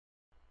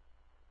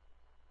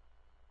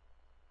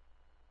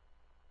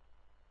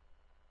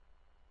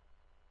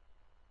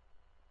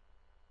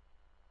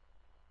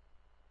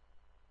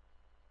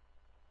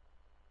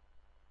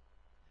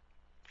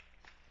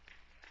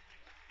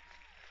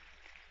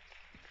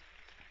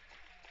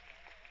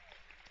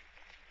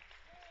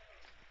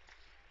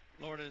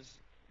Lord, as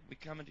we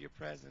come into your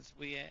presence,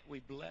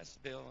 we bless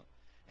Bill.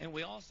 And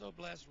we also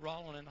bless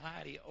Roland and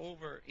Heidi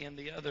over in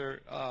the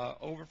other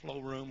overflow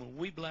room. And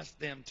we bless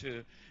them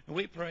too. And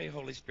we pray,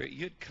 Holy Spirit,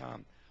 you'd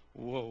come.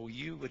 Whoa,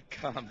 you would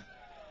come.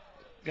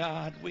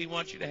 God, we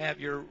want you to have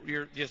your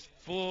just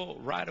full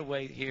right of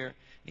way here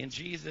in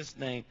Jesus'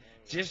 name.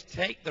 Just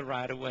take the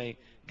right of way.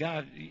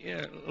 God,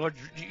 Lord,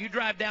 you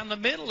drive down the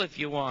middle if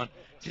you want.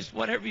 Just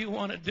whatever you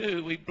want to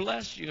do. We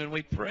bless you and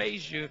we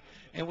praise you.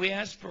 And we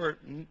ask for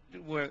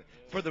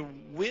the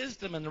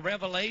wisdom and the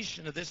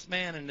revelation of this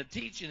man and the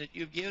teaching that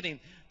you've given him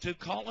to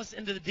call us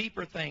into the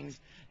deeper things.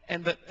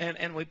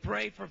 And we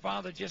pray for,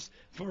 Father, just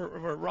for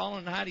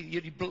Roland and Heidi,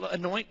 you'd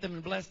anoint them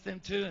and bless them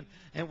too.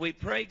 And we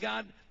pray,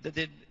 God,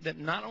 that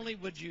not only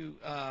would you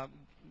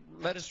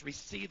let us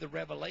receive the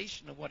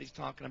revelation of what he's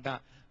talking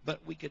about, but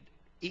we could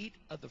eat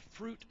of the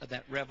fruit of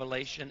that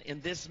revelation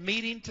in this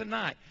meeting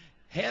tonight.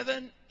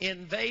 Heaven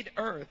invade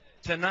earth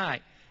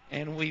tonight.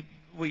 And we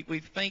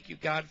thank you,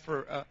 God,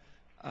 for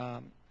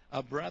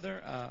a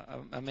brother,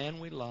 a man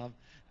we love.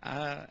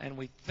 And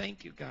we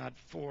thank you, God,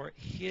 for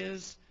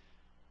his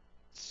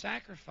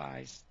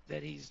sacrifice,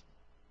 that he's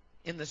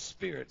in the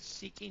Spirit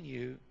seeking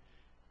you,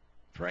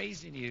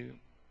 praising you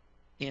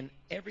in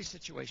every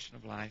situation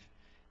of life,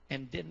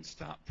 and didn't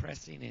stop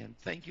pressing in.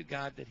 Thank you,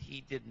 God, that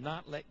he did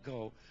not let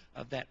go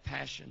of that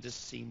passion to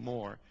see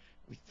more.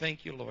 We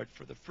thank you, Lord,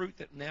 for the fruit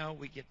that now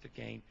we get to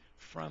gain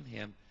from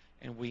him,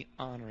 and we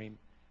honor him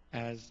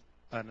as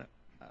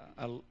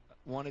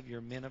one of your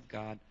men of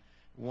God,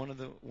 one of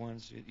the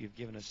ones that you've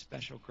given a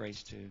special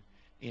grace to.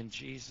 In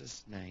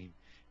Jesus' name,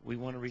 we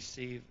want to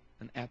receive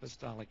an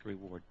apostolic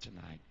reward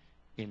tonight.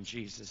 In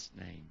Jesus'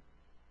 name,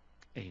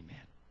 amen.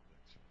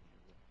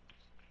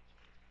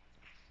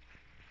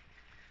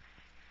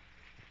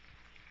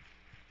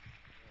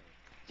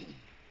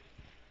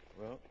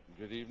 Well,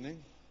 good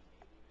evening.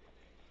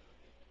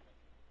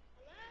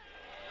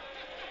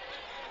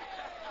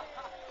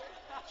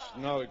 It's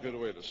not a good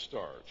way to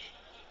start.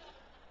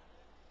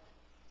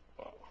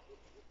 Wow.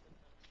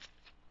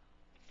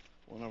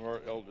 One of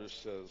our elders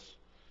says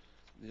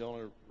the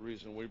only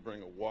reason we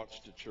bring a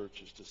watch to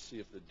church is to see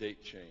if the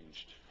date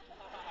changed.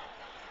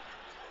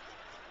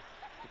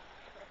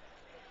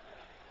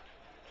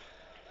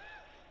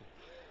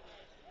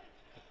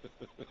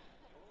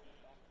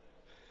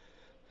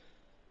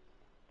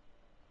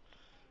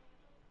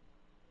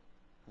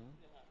 Huh?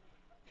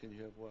 Can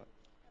you have what?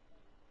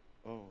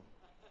 Oh.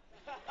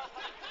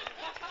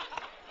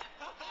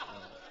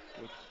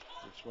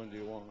 Which one do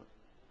you want?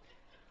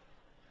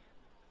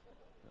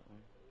 That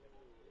one?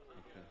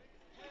 Okay.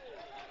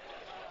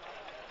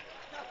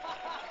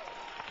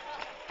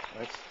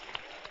 That's...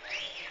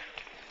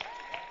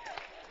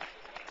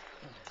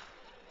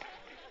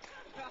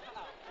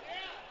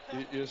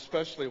 You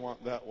especially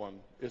want that one.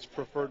 It's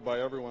preferred by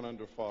everyone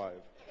under 5.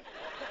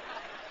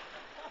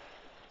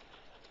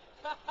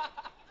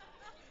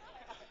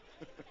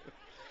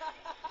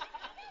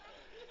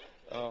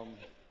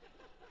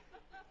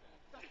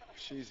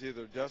 She's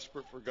either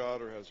desperate for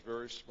God or has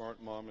very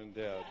smart mom and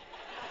dad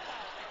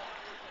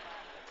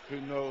who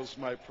knows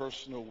my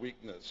personal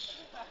weakness.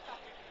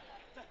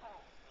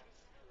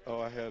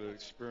 Oh, I had an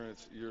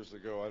experience years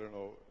ago. I don't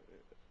know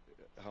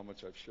how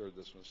much I've shared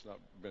this one. It's not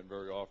been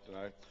very often.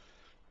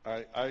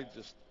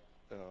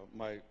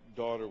 My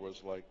daughter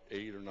was like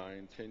 8 or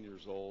 9, 10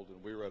 years old,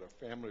 and we were at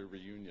a family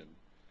reunion.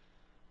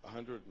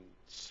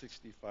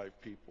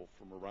 165 people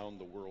from around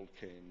the world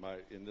came.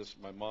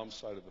 My mom's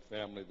side of the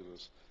family,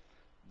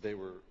 they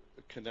were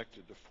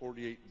connected to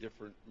 48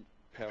 different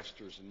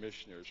pastors and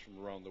missionaries from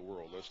around the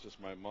world. That's just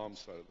my mom's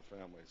side of the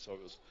family. So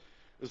it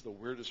was the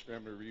weirdest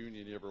family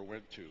reunion you ever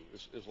went to.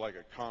 It was like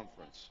a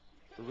conference.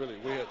 Really,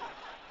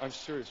 I'm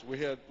serious. We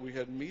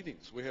had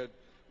meetings. We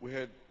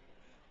had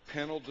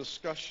panel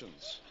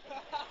discussions.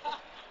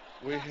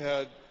 We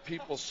had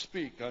people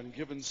speak on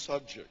given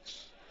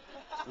subjects.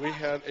 We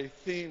had a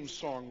theme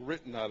song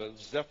written out of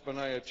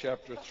Zephaniah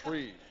chapter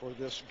 3 for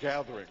this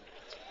gathering.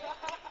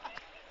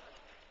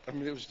 I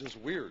mean, it was just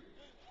weird.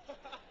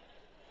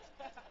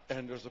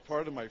 And there's a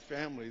part of my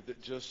family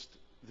that just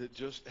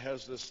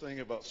has this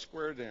thing about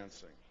square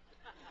dancing.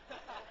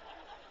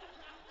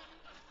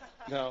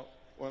 Now,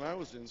 when I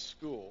was in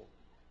school,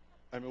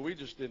 I mean, we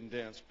just didn't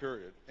dance,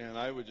 period. And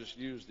I would just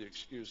use the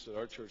excuse that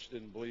our church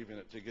didn't believe in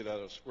it to get out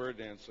of square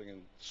dancing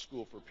in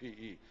school for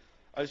PE.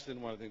 I just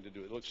didn't want anything to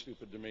do. It looked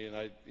stupid to me,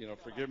 and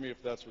forgive me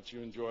if that's what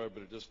you enjoy,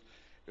 but it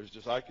was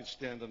just I could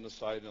stand on the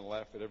side and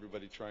laugh at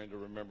everybody trying to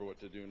remember what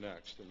to do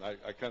next. And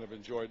I kind of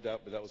enjoyed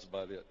that, but that was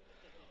about it.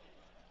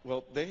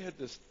 Well, they had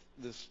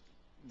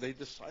they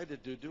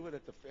decided to do it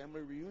at the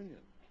family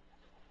reunion.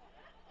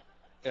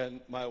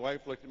 And my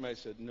wife looked at me and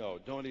said, "No,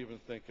 don't even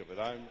think of it.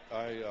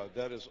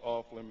 That is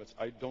off limits.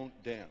 I don't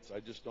dance. I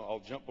just don't. I'll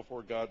jump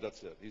before God.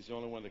 That's it. He's the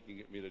only one that can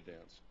get me to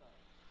dance."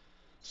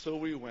 So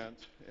we went,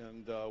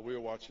 and we were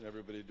watching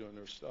everybody doing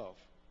their stuff.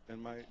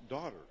 And my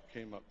daughter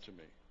came up to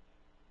me.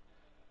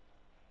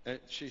 And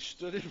she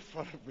stood in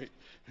front of me,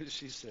 and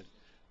she said,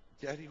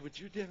 "Daddy, would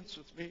you dance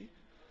with me?"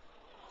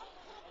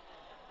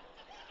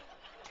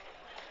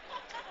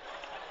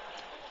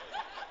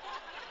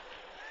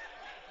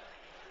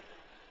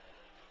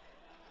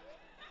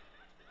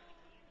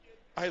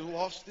 I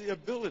lost the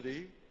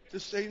ability to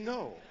say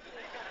no.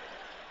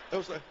 I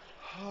was like,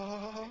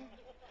 ah.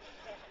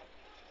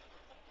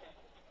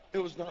 It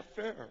was not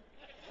fair.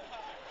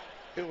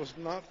 It was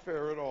not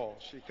fair at all.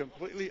 She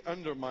completely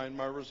undermined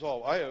my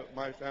resolve.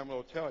 My family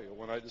will tell you,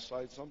 when I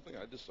decide something,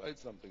 I decide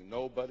something.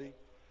 Nobody,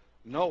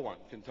 no one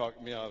can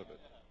talk me out of it,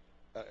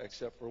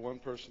 except for one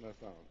person I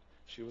found.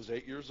 She was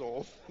 8 years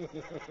old.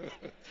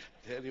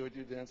 Daddy, would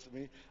you dance with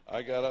me?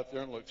 I got up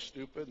there and looked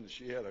stupid, and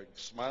she had a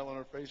smile on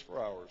her face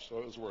for hours, so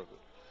it was worth it.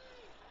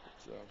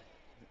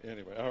 So,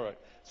 anyway, all right.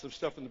 Some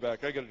stuff in the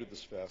back. I got to do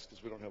this fast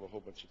because we don't have a whole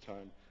bunch of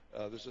time.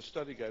 There's a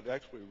study guide.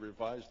 Actually, we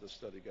revised the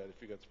study guide.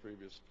 If you got the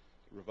previous,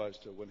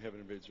 revised to When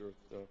Heaven Invades Earth,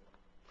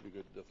 pretty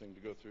good thing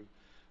to go through.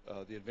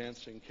 The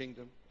Advancing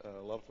Kingdom. A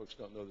lot of folks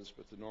don't know this,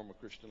 but the normal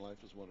Christian life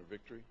is one of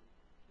victory.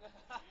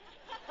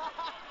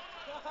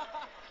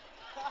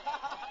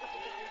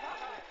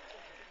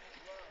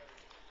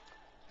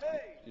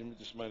 You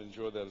just might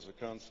enjoy that as a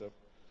concept.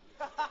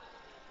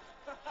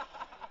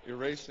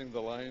 Erasing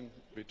the line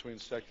between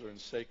secular and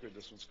sacred.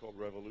 This one's called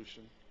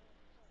Revolution.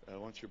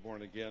 Once you're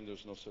born again,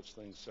 there's no such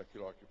thing as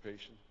secular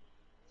occupation.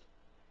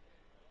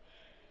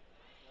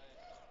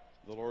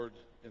 The Lord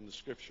in the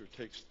Scripture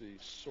takes the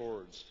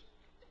swords,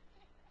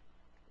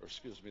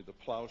 the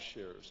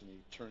plowshares, and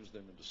He turns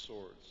them into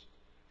swords.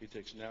 He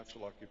takes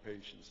natural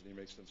occupations and He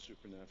makes them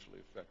supernaturally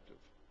effective.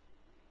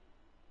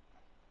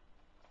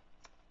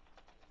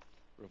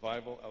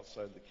 Revival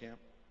outside the camp.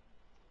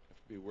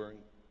 You have to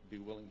be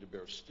willing to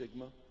bear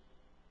stigma,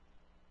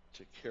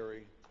 to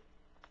carry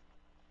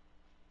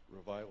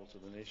revival to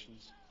the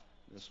nations.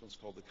 And this one's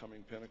called the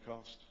Coming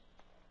Pentecost.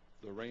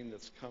 The rain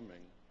that's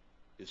coming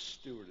is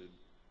stewarded.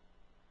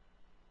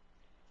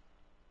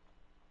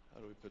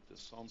 How do we put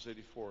this? Psalms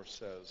 84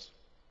 says,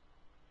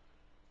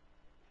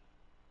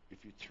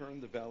 if you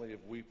turn the valley of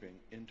weeping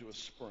into a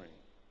spring,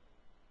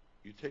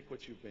 you take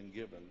what you've been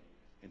given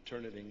and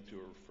turn it into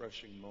a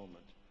refreshing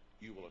moment,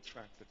 you will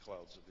attract the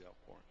clouds of the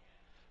outpouring.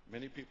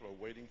 Many people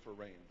are waiting for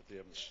rain, but they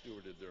haven't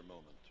stewarded their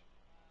moment.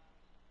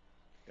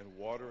 And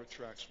water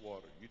attracts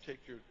water. You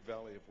take your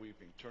valley of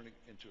weeping, turn it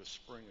into a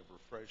spring of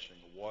refreshing.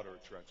 Water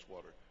attracts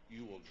water.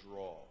 You will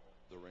draw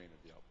the rain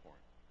of the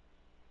outpouring.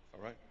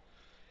 All right?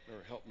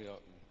 Lord, help me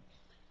out and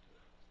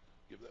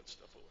give that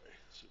stuff away.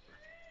 Super.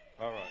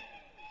 All right.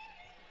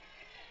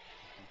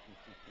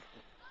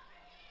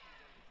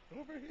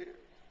 Over here.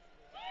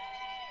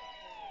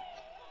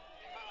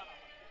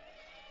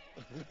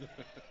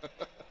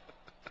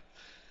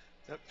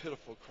 That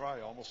pitiful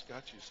cry almost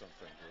got you something,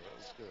 bro. That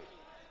was good.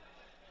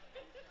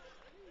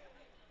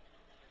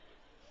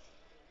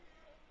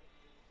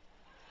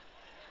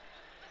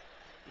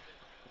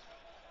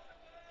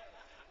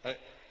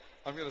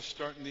 I'm going to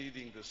start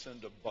needing to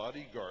send a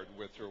bodyguard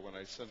with her when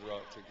I send her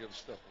out to give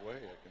stuff away.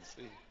 I can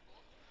see.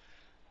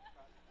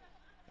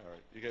 All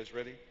right. You guys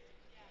ready?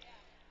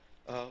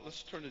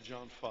 Let's turn to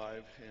John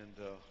 5, and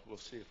we'll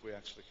see if we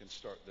actually can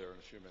start there in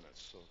a few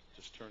minutes. So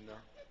just turn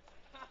there.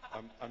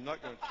 I'm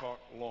not going to talk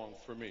long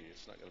for me.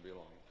 It's not going to be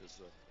long because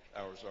the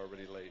hour's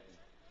already late, and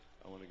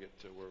I want to get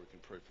to where we can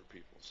pray for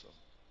people. So,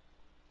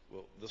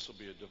 this will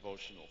be a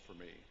devotional for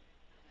me,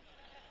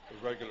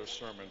 a regular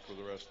sermon for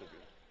the rest of you.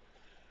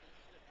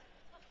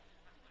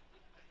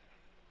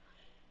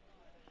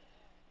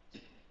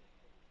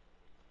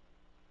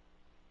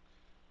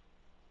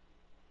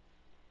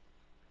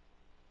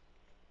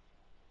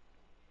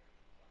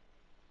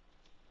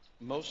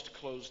 Most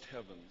closed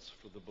heavens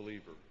for the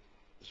believer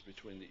is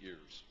between the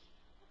ears.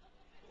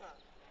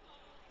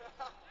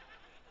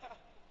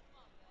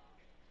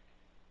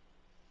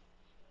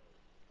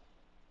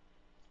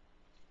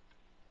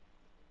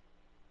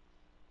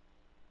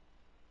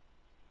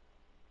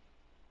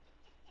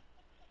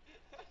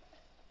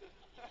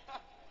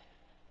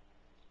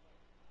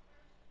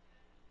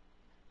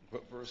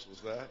 What verse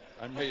was that?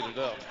 I made it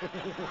up.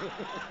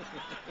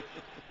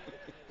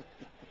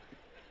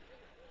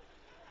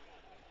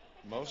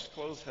 Most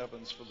closed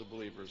heavens for the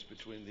believers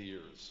between the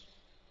ears.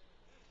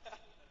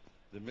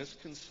 The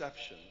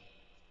misconception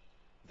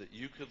that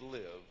you could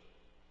live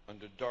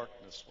under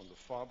darkness when the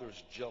Father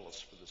is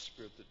jealous for the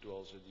Spirit that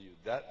dwells in you,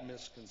 that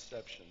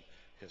misconception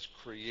has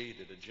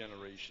created a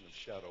generation of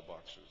shadow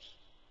boxers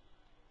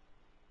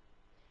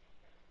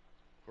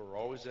who are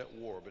always at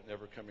war but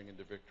never coming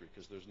into victory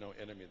because there's no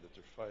enemy that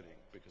they're fighting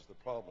because the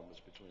problem is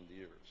between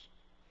the ears.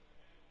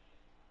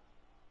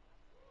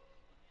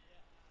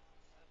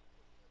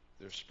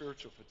 There's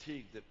spiritual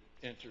fatigue that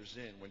enters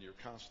in when you're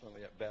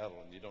constantly at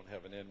battle and you don't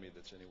have an enemy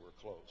that's anywhere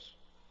close.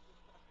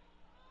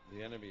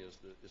 The enemy is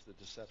the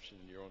deception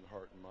in your own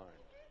heart and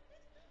mind.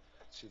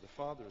 See, the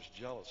Father is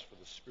jealous for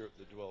the Spirit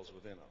that dwells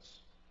within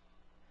us.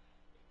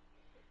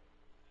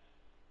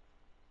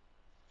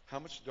 How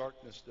much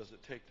darkness does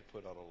it take to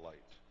put out a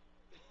light?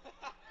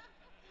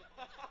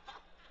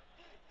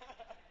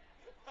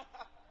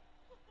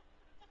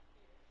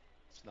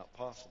 It's not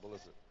possible,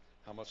 is it?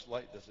 How much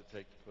light does it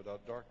take to put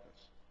out darkness?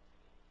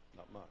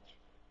 Not much.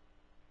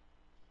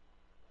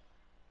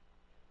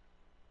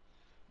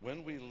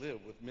 When we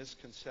live with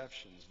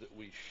misconceptions that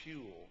we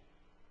fuel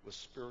with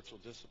spiritual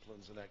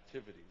disciplines and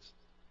activities,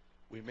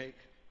 we make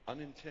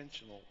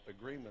unintentional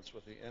agreements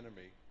with the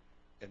enemy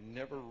and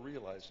never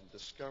realize and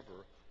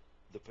discover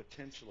the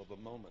potential of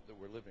the moment that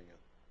we're living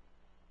in,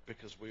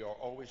 because we are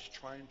always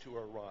trying to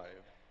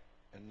arrive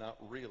and not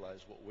realize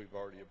what we've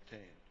already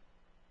obtained.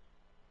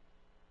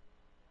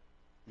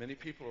 Many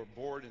people are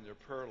bored in their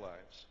prayer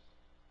lives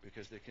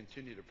because they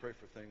continue to pray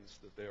for things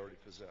that they already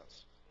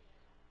possess.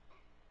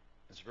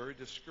 It's very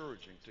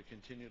discouraging to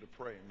continue to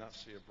pray and not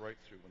see a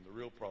breakthrough when the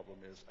real problem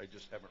is I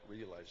just haven't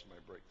realized my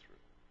breakthrough.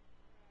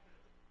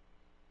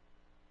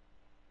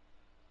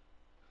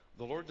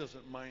 The Lord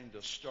doesn't mind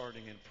us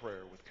starting in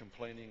prayer with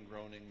complaining,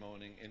 groaning,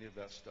 moaning, any of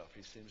that stuff.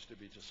 He seems to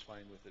be just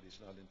fine with it. He's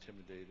not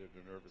intimidated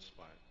or nervous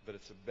by it. But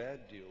it's a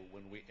bad deal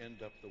when we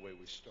end up the way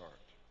we start.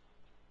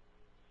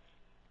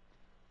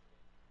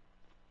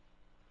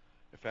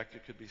 In fact,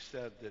 it could be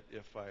said that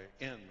if I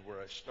end where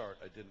I start,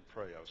 I didn't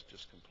pray, I was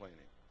just complaining.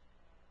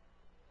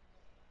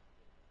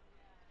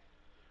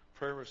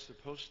 Prayer is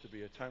supposed to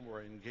be a time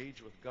where I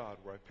engage with God,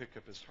 where I pick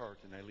up his heart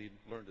and I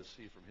learn to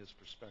see from his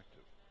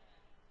perspective.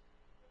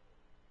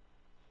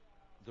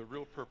 The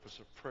real purpose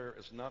of prayer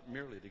is not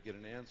merely to get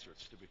an answer,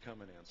 it's to become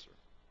an answer.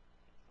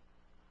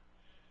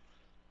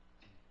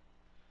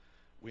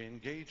 We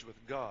engage with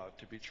God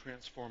to be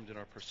transformed in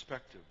our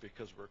perspective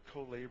because we're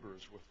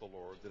co-laborers with the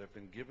Lord that have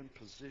been given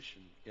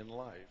position in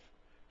life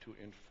to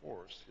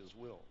enforce his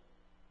will.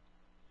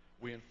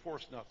 We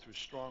enforce not through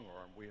strong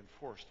arm, we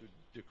enforce through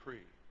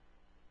decree.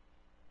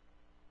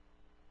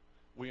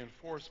 We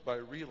enforce by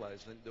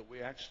realizing that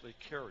we actually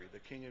carry the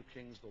King of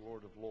Kings, the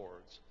Lord of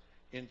Lords,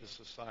 into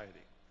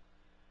society.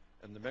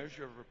 And the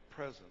measure of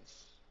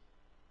presence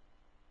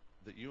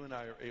that you and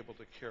I are able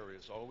to carry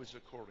is always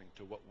according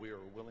to what we are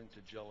willing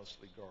to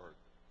jealously guard.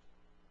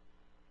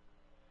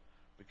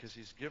 Because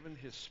he's given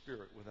his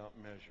Spirit without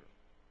measure.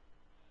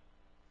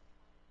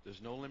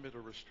 There's no limit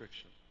or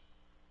restriction.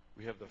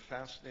 We have the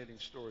fascinating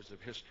stories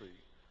of history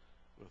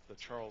with the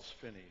Charles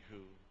Finney,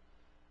 who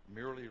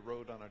merely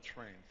rode on a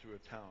train through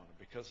a town. And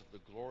because of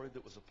the glory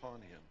that was upon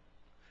him,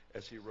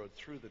 as he rode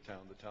through the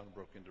town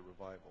broke into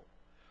revival.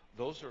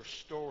 Those are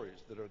stories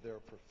that are there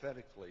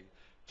prophetically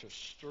to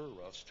stir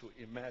us to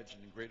imagine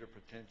greater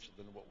potential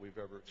than what we've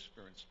ever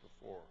experienced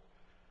before.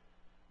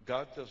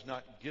 God does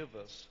not give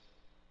us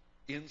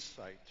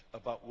insight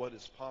about what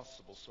is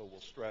possible so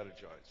we'll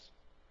strategize.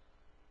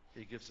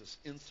 He gives us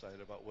insight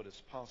about what is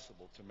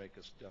possible to make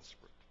us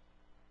desperate.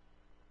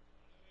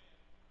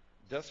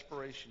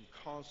 Desperation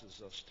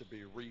causes us to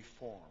be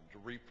reformed,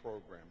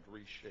 reprogrammed,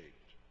 reshaped.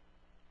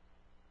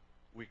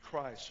 We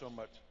cry so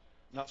much,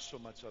 not so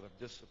much out of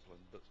discipline,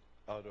 but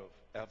out of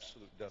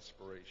absolute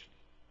desperation.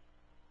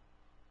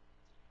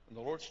 And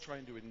the Lord's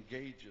trying to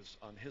engage us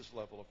on his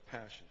level of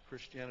passion.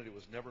 Christianity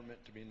was never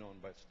meant to be known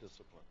by its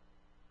discipline.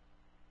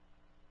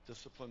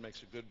 Discipline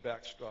makes a good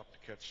backstop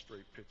to catch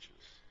stray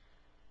pitches.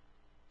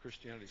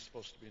 Christianity is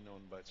supposed to be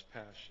known by its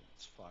passion,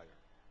 its fire.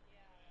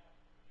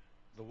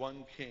 The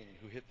one king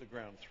who hit the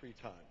ground 3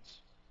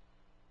 times.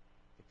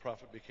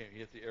 He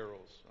hit the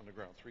arrows on the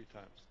ground 3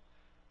 times.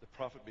 The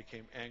prophet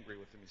became angry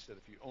with him. He said,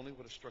 if you only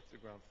would have struck the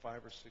ground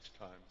 5 or 6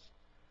 times,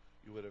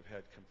 you would have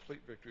had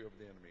complete victory over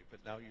the enemy.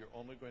 But now you're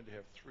only going to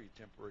have 3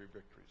 temporary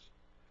victories.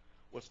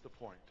 What's the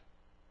point?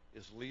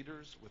 Is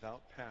leaders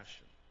without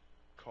passion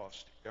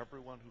cost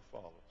everyone who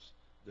follows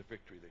the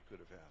victory they could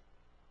have had.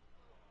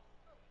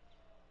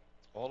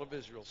 All of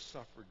Israel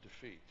suffered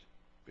defeat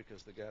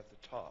because the guy at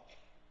the top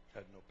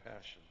had no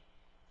passion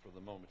for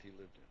the moment he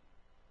lived in.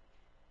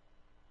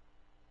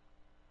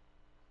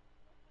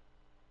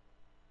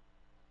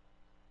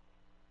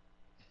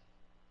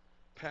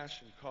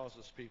 Passion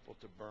causes people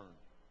to burn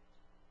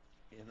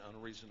in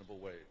unreasonable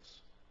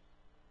ways.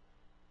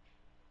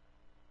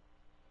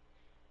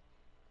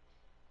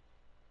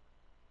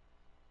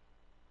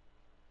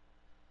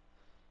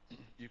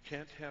 You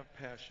can't have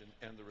passion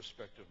and the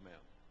respect of man.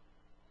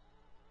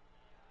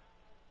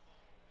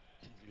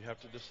 You have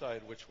to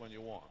decide which one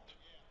you want.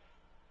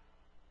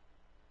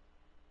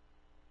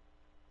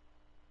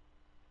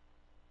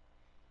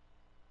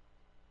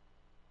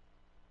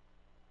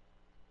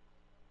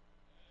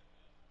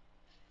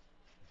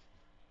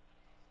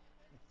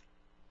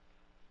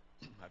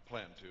 I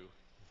plan to.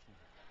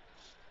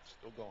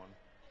 Still going.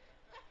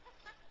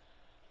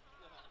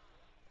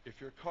 If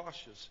you're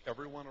cautious,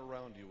 everyone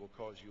around you will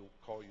call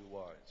you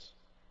wise.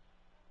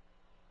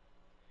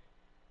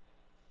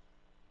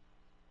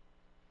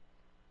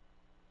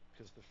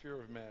 Because the fear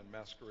of man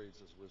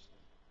masquerades as wisdom.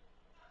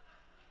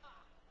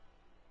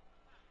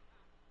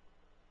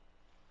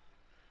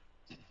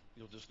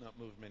 You'll just not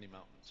move many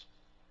mountains.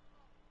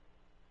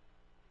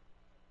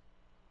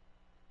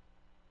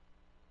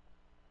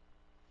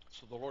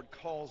 So the Lord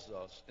calls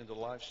us into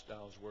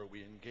lifestyles where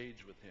we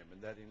engage with him.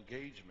 And that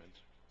engagement,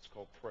 it's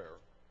called prayer,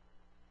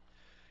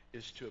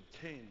 is to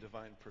obtain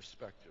divine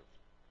perspective.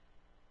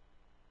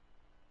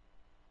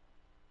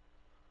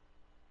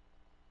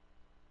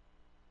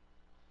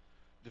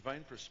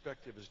 Divine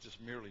perspective is just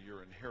merely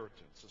your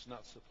inheritance. It's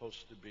not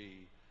supposed to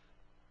be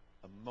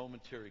a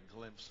momentary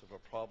glimpse of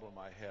a problem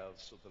I have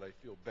so that I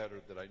feel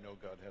better that I know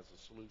God has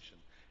a solution.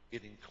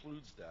 It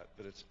includes that,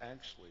 but it's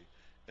actually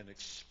an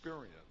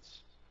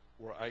experience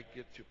where I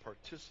get to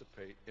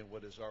participate in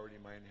what is already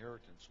my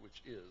inheritance,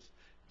 which is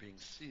being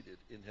seated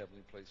in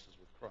heavenly places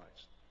with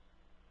Christ.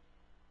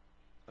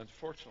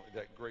 Unfortunately,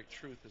 that great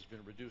truth has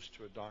been reduced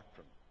to a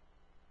doctrine.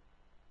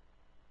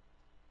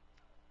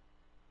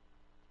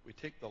 We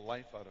take the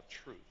life out of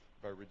truth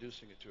by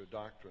reducing it to a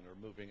doctrine or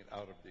moving it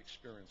out of the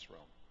experience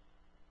realm.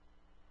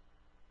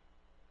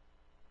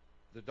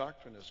 The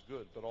doctrine is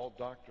good, but all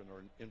doctrine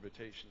are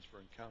invitations for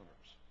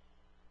encounters.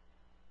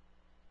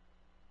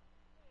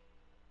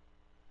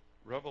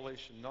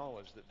 Revelation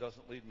knowledge that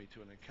doesn't lead me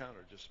to an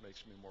encounter just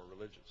makes me more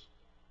religious.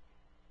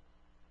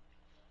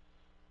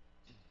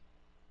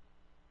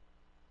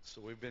 So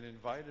we've been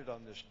invited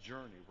on this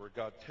journey where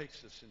God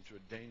takes us into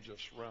a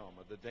dangerous realm.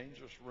 And the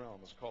dangerous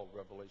realm is called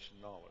revelation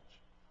knowledge.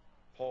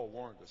 Paul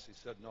warned us. He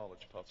said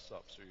knowledge puffs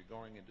up. So you're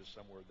going into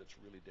somewhere that's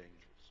really dangerous.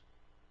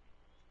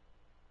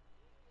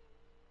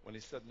 When he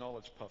said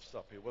knowledge puffs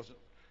up,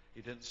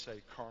 he didn't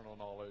say carnal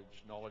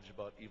knowledge, knowledge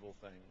about evil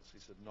things.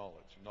 He said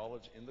knowledge.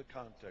 Knowledge in the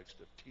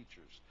context of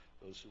teachers,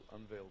 those who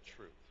unveil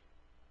truth.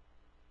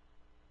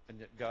 And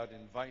yet God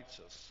invites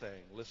us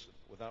saying, listen,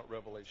 without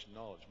revelation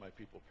knowledge, my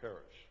people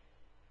perish.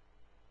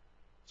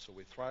 So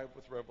we thrive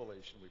with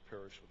revelation, we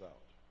perish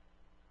without.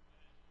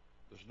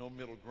 There's no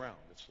middle ground.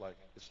 It's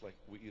like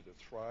we either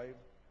thrive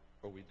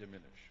or we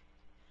diminish.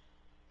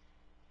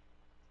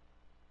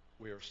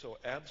 We are so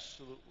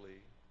absolutely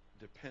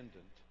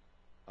dependent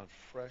on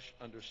fresh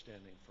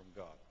understanding from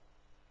God.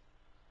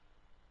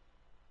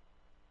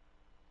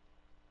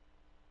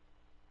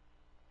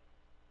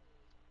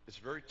 It's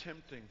very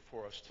tempting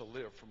for us to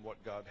live from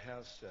what God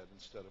has said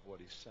instead of what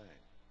he's saying.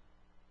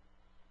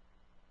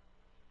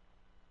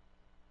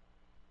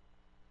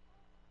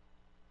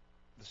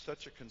 There's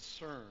such a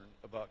concern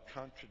about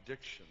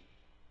contradiction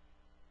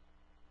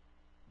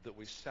that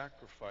we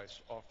sacrifice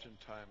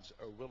oftentimes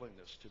our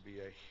willingness to be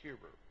a hearer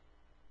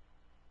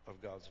of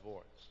God's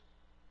voice.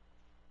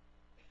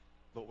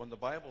 But when the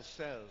Bible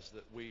says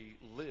that we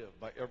live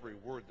by every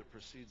word that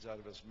proceeds out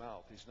of his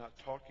mouth, he's not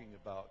talking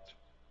about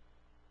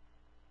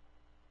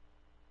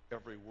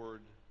every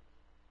word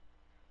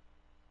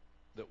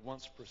that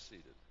once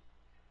proceeded.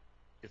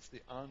 It's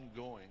the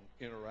ongoing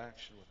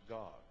interaction with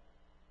God.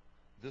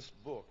 This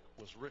book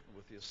was written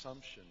with the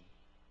assumption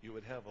you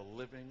would have a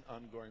living,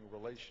 ongoing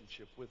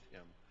relationship with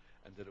him,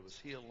 and that it was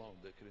he alone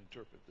that could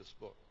interpret this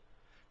book.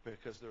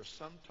 Because there are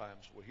some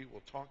times where he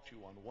will talk to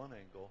you on one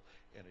angle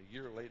and a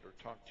year later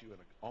talk to you in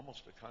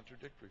almost a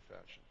contradictory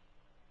fashion.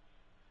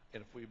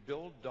 And if we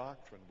build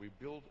doctrine, we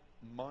build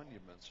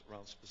monuments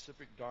around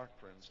specific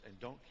doctrines and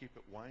don't keep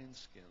it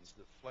wineskins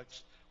that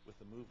flex with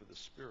the move of the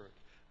Spirit,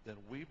 then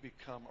we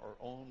become our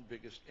own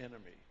biggest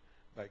enemy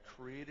by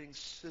creating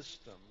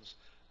systems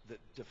that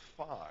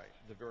defy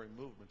the very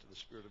movement of the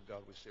Spirit of God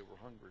we say we're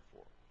hungry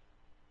for.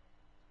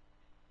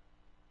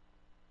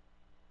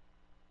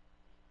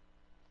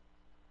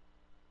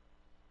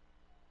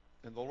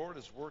 And the Lord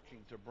is working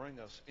to bring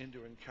us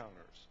into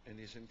encounters. And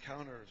these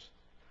encounters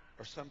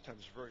are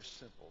sometimes very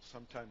simple.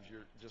 Sometimes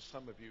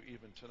some of you,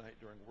 even tonight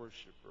during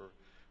worship or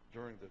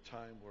during the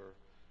time where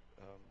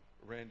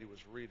Randy was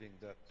reading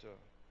that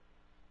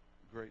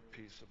great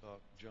piece about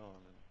John,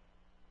 and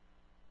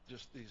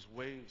just these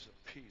waves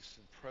of peace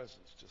and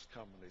presence just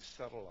come and they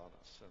settle on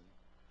us.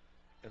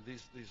 And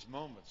these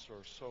moments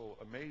are so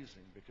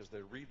amazing because they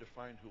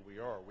redefine who we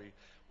are.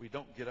 We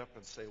don't get up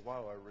and say,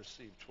 wow, I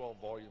received 12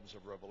 volumes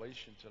of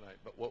revelation tonight.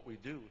 But what we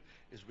do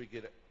is we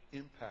get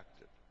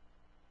impacted.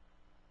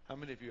 How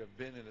many of you have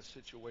been in a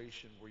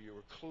situation where you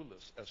were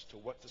clueless as to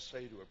what to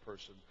say to a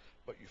person,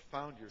 but you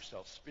found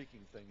yourself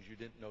speaking things you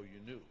didn't know you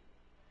knew?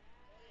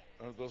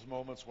 Aren't those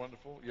moments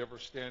wonderful? You ever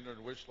stand there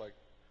and wish, like,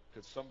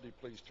 could somebody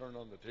please turn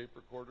on the tape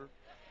recorder?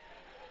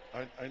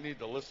 I need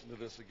to listen to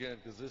this again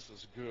because this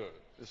is good.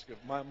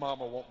 My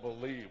mama won't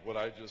believe what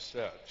I just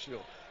said.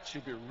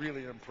 She'll be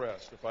really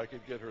impressed if I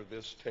could get her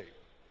this tape.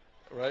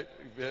 Right?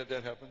 You've had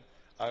that happen?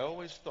 I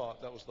always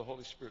thought that was the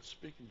Holy Spirit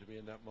speaking to me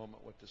in that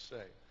moment what to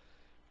say.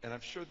 And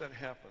I'm sure that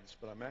happens,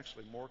 but I'm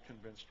actually more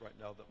convinced right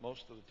now that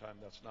most of the time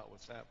that's not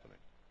what's happening.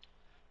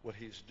 What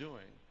he's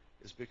doing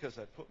is because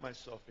I put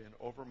myself in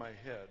over my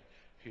head,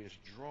 he is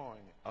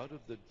drawing out of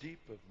the deep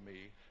of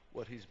me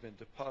what he's been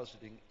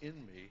depositing in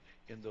me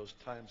in those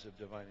times of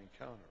divine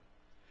encounter.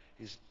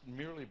 He's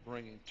merely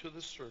bringing to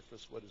the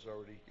surface what is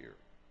already here.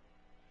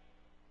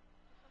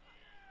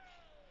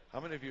 How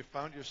many of you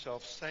found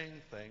yourself saying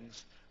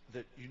things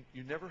that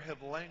you never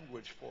had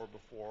language for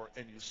before,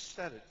 and you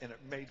said it and it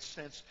made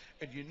sense,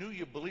 and you knew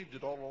you believed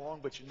it all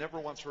along, but you never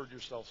once heard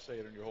yourself say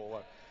it in your whole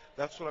life?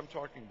 That's what I'm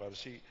talking about.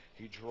 Is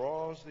he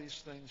draws these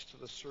things to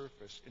the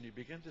surface, and you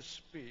begin to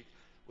speak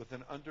with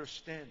an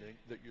understanding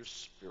that your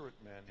spirit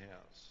man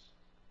has.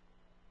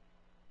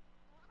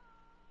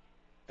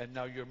 And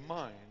now your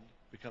mind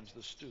becomes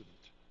the student.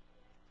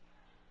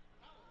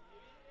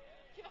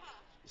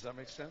 Does that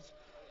make sense?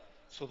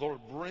 So the Lord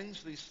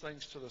brings these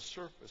things to the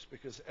surface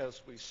because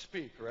as we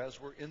speak or as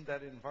we're in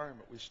that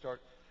environment, we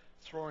start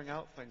throwing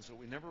out things that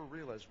we never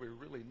realized we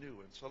really knew.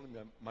 And suddenly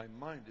my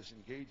mind is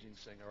engaging,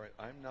 saying, all right,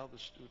 I'm now the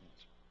student.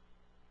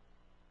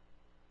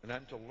 And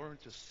I'm to learn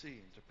to see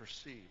and to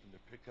perceive and to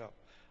pick up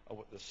on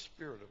what the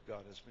Spirit of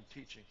God has been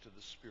teaching to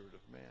the spirit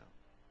of man.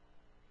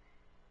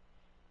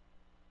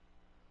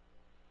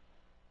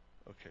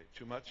 Okay,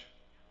 too much?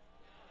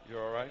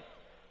 You're all right?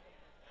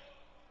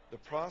 The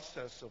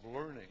process of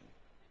learning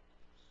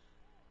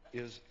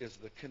is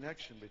the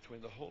connection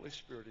between the Holy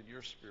Spirit in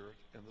your spirit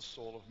and the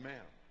soul of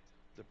man.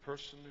 The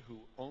person who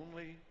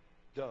only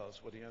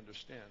does what he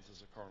understands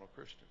is a carnal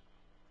Christian.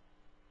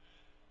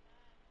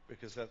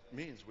 Because that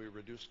means we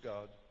reduce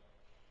God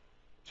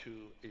to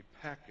a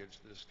package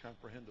that is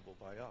comprehensible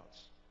by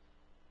us.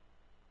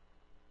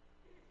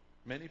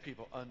 Many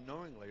people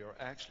unknowingly are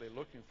actually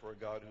looking for a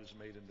God who's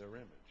made in their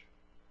image.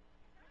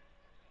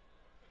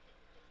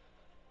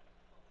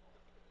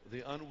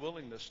 The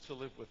unwillingness to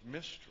live with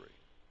mystery.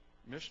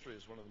 Mystery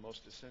is one of the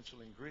most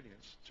essential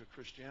ingredients to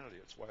Christianity.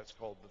 It's why it's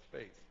called the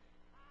faith.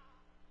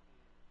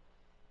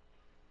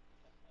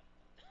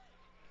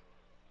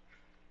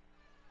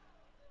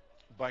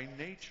 By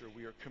nature,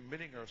 we are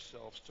committing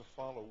ourselves to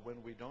follow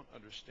when we don't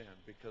understand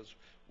because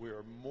we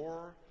are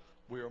more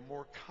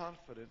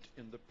confident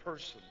in the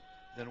person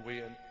than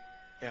we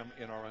am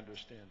in our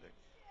understanding.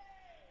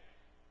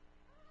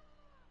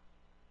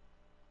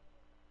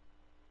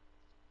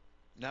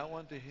 Now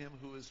unto him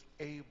who is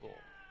able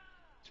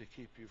to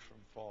keep you from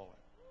falling.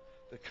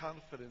 The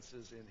confidence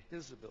is in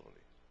his ability.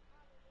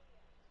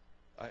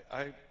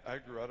 I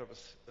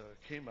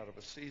came out of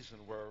a season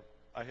where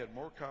I had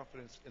more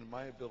confidence in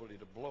my ability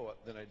to blow it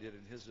than I did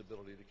in his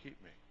ability to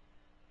keep me.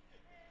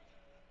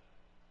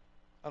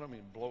 I don't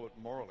mean blow it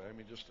morally. I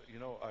mean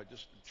I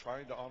just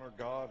tried to honor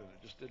God and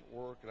it just didn't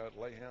work, and I'd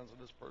lay hands on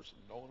this person.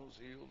 No one was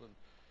healed, and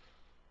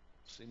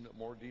it seemed that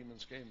more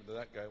demons came into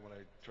that guy when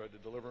I tried to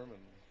deliver him, and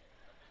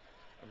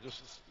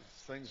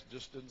things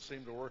just didn't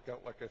seem to work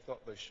out like I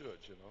thought they should,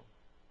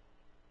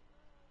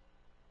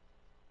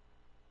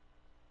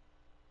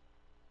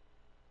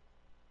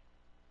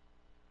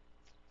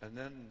 And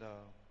then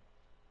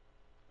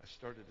I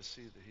started to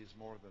see that he's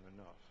more than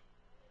enough.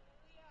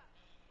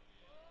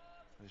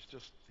 He's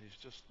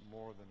just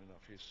more than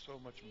enough. He's so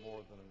much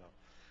more than enough.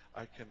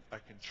 I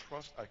can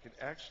trust, I can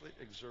actually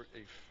exert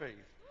a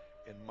faith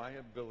in my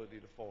ability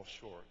to fall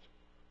short,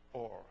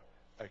 or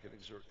I can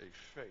exert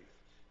a faith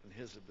in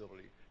his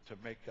ability to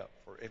make up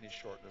for any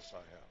shortness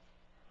I have.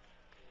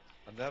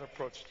 And that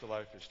approach to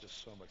life is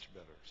just so much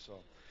better. So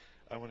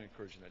I want to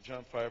encourage you in that.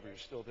 John 5, are you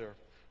still there?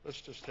 Let's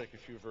just take a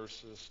few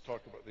verses,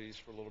 talk about these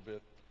for a little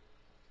bit,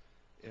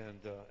 and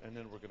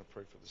then we're going to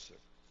pray for the sick.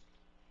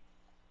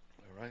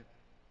 All right?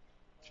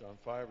 John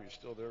 5, are you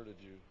still there? Did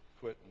you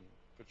quit and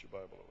put your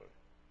Bible away?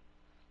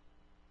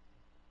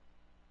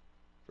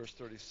 Verse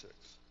 36.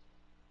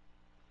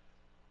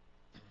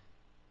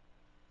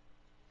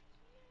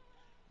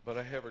 But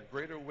I have a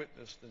greater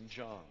witness than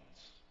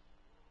John's.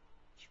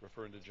 It's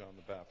referring to John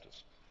the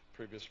Baptist.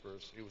 Previous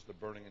verse, he was the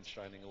burning and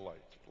shining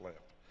lamp.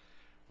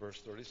 Verse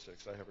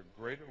 36, I have a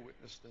greater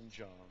witness than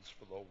John's,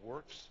 for the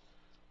works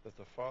that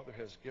the Father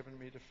has given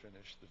me to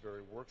finish, the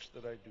very works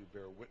that I do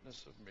bear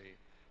witness of me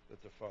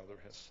that the Father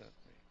has sent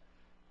me.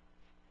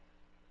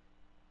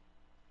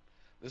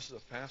 This is a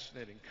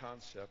fascinating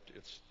concept.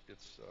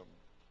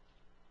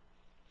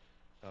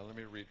 Let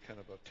me read kind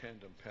of a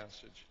tandem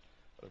passage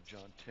of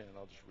John 10.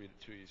 I'll just read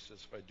it to you. He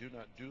says, if I do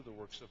not do the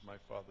works of my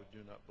Father, do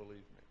not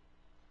believe me.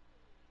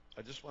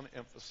 I just want to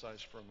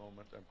emphasize for a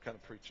moment, I'm kind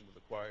of preaching to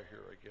the choir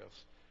here, I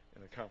guess,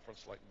 in a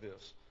conference like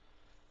this.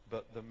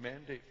 But the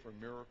mandate for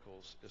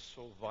miracles is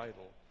so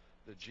vital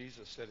that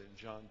Jesus said in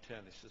John 10,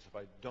 he says, if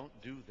I don't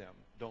do them,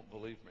 don't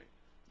believe me.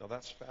 Now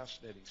that's a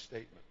fascinating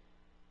statement.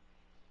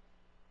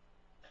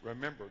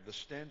 Remember, the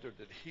standard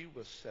that he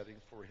was setting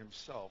for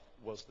himself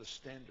was the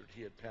standard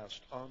he had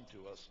passed on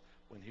to us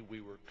when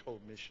we were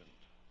commissioned.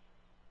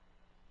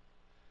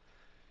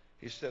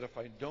 He said, if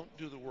I don't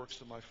do the works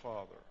of my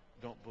Father,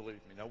 don't believe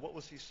me. Now, what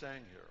was he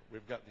saying here?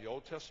 We've got the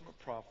Old Testament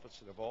prophets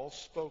that have all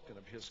spoken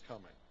of his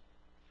coming.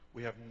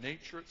 We have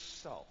nature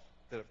itself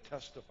that have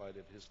testified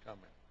of his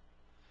coming.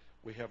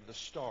 We have the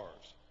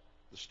stars.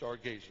 The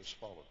stargazers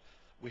followed.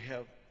 We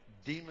have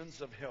demons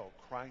of hell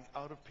crying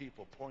out of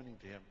people, pointing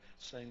to him,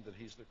 saying that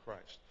he's the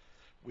Christ.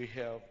 We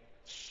have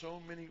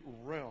so many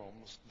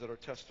realms that are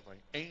testifying.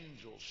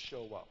 Angels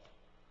show up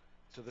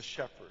to the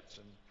shepherds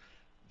and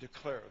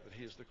declare that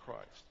he is the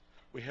Christ.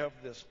 We have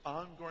this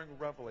ongoing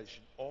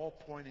revelation, all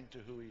pointing to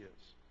who he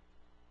is.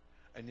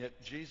 And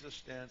yet Jesus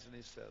stands and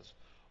he says,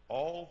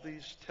 all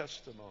these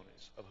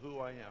testimonies of who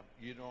I am,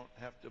 you don't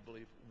have to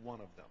believe one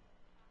of them.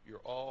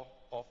 You're all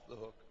off the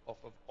hook, off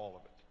of all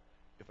of it,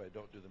 if I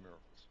don't do the miracles.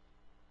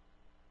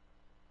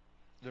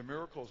 The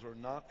miracles are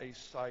not a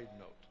side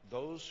note.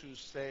 Those who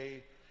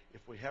say,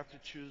 if we have to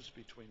choose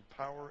between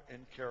power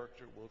and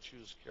character, we'll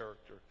choose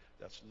character.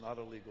 That's not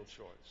a legal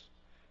choice.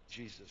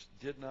 Jesus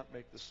did not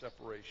make the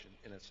separation,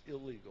 and it's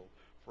illegal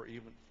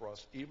for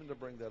us even to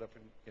bring that up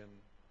in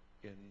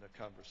in the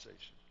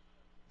conversation,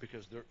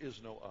 because there is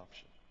no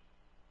option.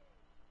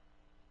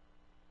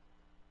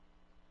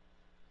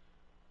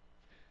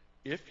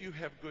 If you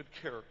have good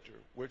character,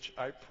 which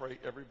I pray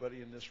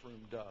everybody in this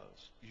room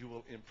does, you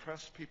will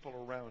impress people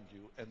around you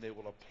and they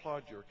will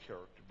applaud your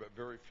character, but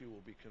very few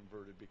will be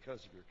converted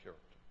because of your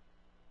character.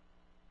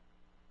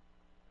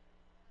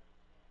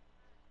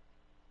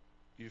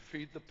 You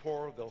feed the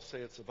poor, they'll say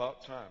it's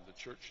about time. The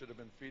church should have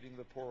been feeding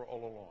the poor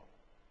all along.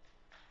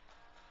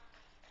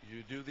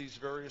 You do these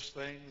various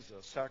things,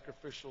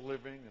 sacrificial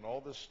living and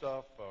all this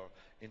stuff,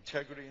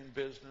 integrity in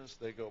business,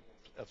 they go,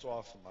 that's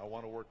awesome. I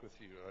want to work with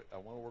you. I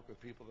want to work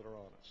with people that are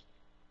honest.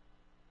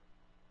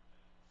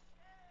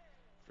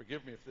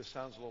 Forgive me if this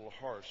sounds a little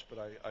harsh, but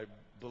I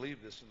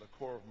believe this in the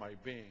core of my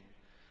being,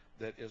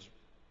 that as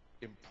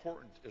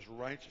important as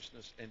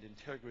righteousness and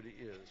integrity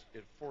is,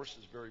 it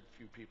forces very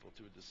few people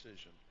to a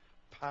decision.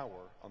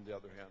 Power, on the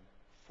other hand,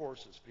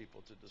 forces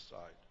people to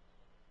decide.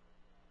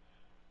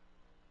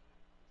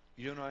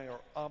 You and I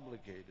are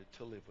obligated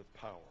to live with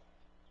power.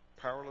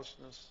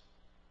 Powerlessness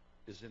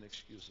is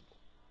inexcusable.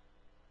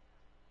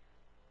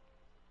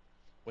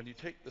 When you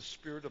take the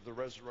spirit of the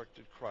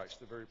resurrected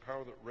Christ, the very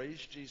power that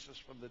raised Jesus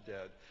from the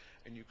dead,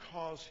 and you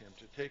cause him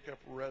to take up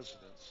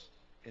residence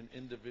in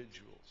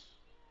individuals,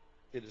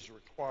 it is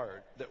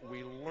required that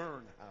we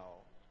learn how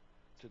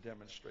to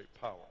demonstrate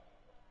power.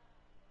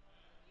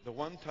 The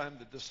one time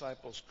the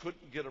disciples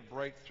couldn't get a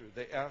breakthrough,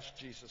 they asked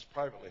Jesus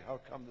privately, how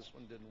come this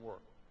one didn't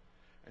work?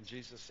 And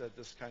Jesus said,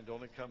 this kind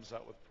only comes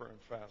out with prayer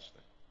and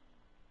fasting.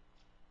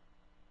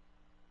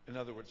 In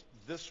other words,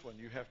 this one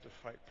you have to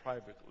fight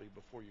privately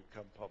before you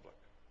come public.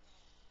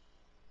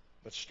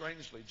 But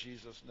strangely,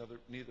 Jesus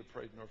neither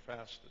prayed nor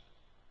fasted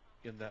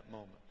in that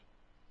moment,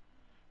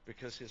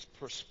 because his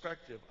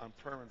perspective on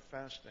prayer and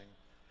fasting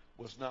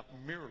was not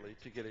merely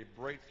to get a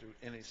breakthrough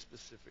in a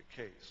specific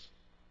case.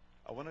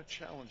 I want to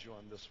challenge you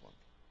on this one.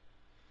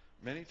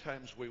 Many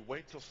times we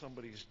wait till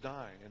somebody's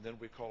dying and then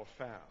we call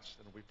a fast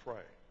and we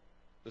pray.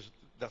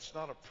 That's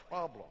not a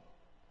problem.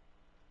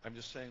 I'm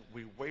just saying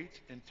we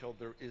wait until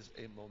there is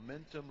a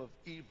momentum of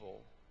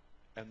evil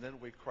and then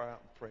we cry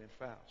out and pray and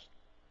fast.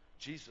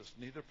 Jesus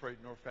neither prayed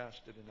nor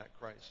fasted in that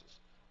crisis.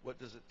 What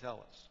does it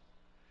tell us?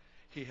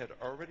 He had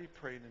already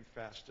prayed and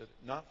fasted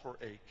not for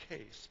a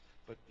case,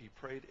 but he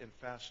prayed and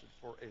fasted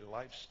for a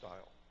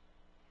lifestyle.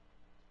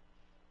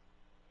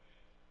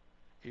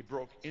 He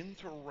broke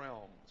into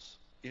realms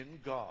in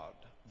God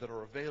that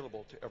are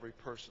available to every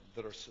person,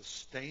 that are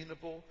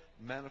sustainable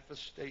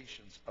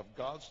manifestations of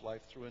God's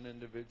life through an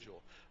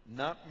individual,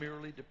 not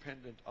merely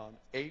dependent on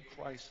a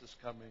crisis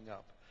coming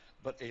up,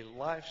 but a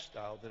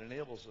lifestyle that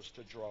enables us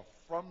to draw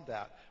from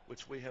that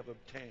which we have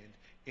obtained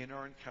in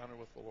our encounter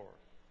with the Lord.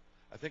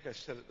 I think I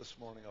said it this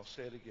morning, I'll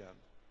say it again.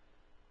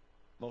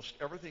 Most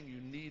everything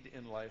you need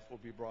in life will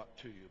be brought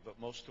to you, but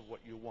most of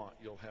what you want,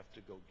 you'll have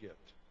to go get.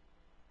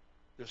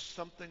 There's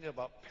something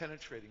about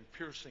penetrating,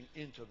 piercing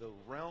into the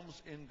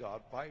realms in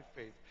God by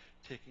faith,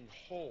 taking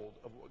hold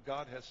of what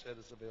God has said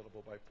is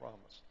available by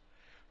promise.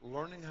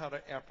 Learning how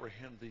to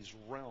apprehend these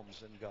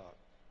realms in God.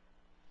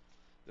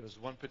 There's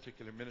one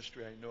particular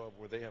ministry I know of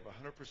where they have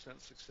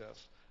 100%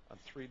 success on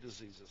 3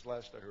 diseases.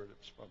 Last I heard it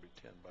was probably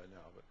 10 by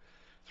now, but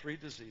 3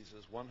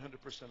 diseases, 100%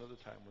 of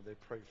the time when they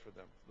pray for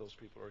them, those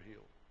people are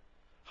healed.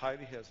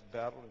 Heidi has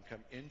battled and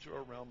come into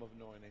a realm of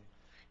anointing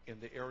in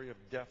the area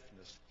of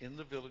deafness in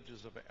the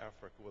villages of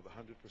Africa with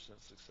 100%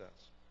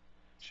 success.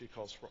 She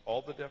calls for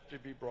all the deaf to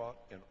be brought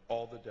and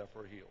all the deaf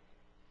are healed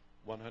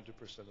 100%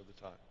 of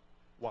the time.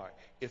 Why?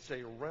 It's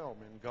a realm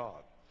in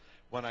God.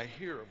 When I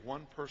hear of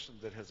one person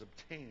that has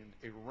obtained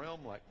a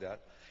realm like that,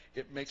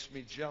 it makes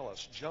me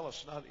jealous.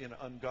 Jealous not in an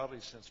ungodly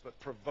sense, but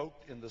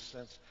provoked in the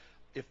sense,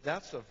 if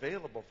that's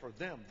available for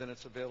them, then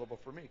it's available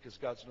for me, because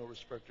God's no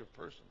respecter of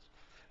persons.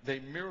 They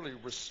merely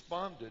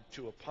responded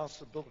to a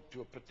possibility,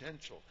 to a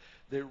potential.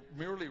 They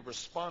merely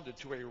responded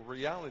to a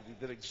reality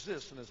that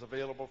exists and is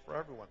available for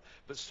everyone.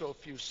 But so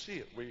few see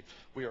it.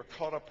 We are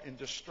caught up in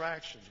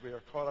distractions. We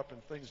are caught up in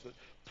things that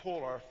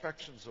pull our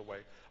affections away.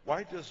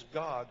 Why does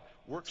God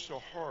work so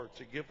hard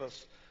to give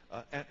us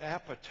an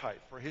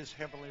appetite for his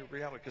heavenly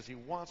reality? Because he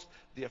wants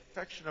the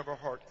affection of our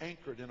heart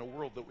anchored in a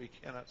world that we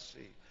cannot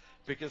see.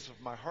 Because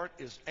if my heart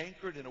is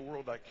anchored in a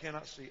world I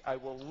cannot see, I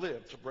will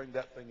live to bring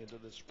that thing into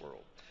this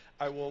world.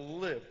 I will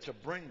live to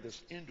bring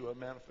this into a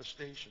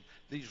manifestation.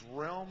 These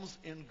realms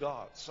in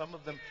God, some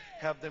of them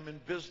have them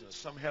in business,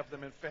 some have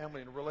them in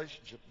family and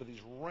relationship, but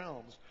these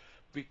realms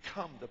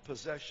become the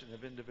possession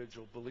of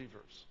individual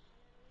believers.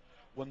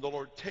 When the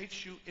Lord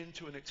takes you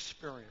into an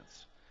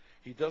experience,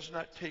 he does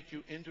not take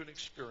you into an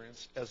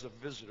experience as a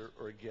visitor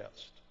or a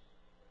guest.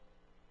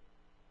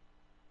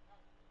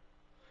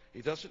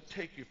 He doesn't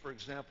take you, for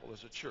example,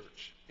 as a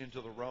church,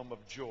 into the realm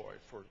of joy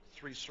for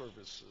 3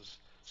 services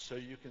so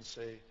you can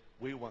say,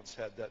 we once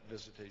had that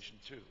visitation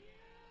too.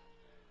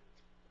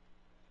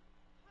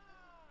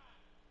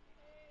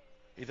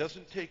 He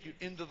doesn't take you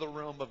into the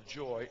realm of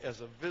joy as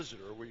a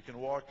visitor where you can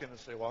walk in and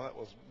say, well, that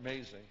was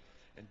amazing.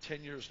 And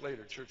 10 years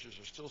later, churches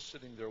are still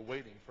sitting there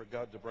waiting for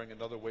God to bring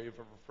another wave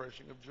of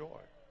refreshing of joy.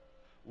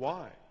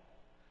 Why?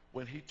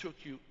 When he took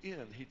you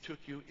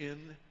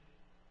in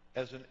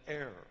as an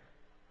heir.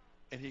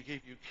 And he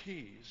gave you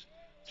keys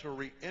to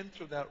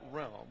re-enter that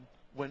realm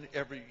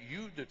whenever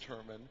you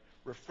determine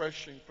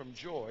refreshing from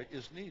joy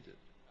is needed.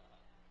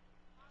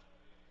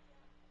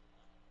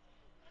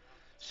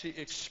 See,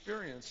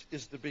 experience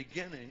is the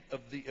beginning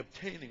of the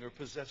obtaining or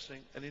possessing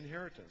an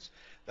inheritance.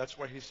 That's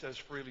why he says,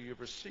 freely you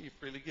receive,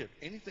 freely give.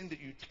 Anything that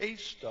you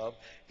taste of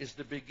is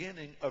the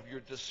beginning of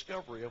your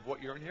discovery of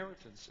what your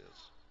inheritance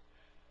is.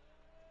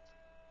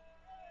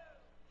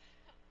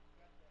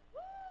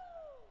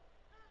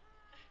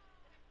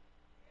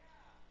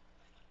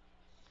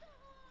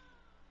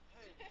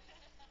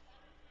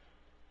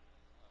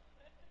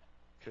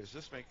 Okay, does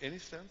this make any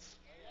sense?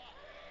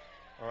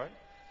 All right.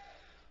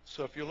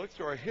 So if you look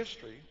through our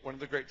history, one of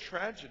the great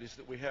tragedies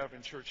that we have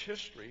in church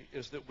history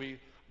is that we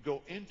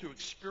go into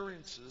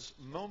experiences,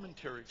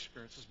 momentary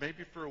experiences,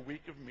 maybe for a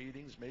week of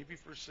meetings, maybe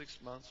for 6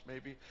 months,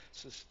 maybe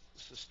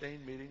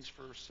sustained meetings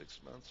for 6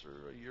 months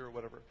or a year or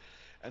whatever.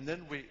 And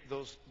then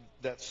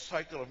that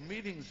cycle of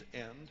meetings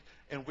end,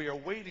 and we are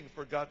waiting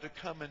for God to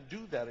come and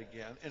do that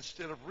again,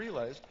 instead of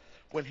realize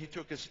when he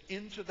took us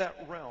into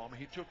that realm,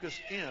 he took us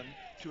in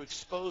to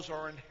expose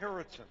our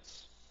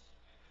inheritance.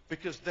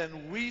 Because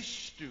then we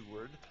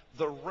steward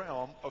the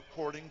realm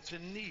according to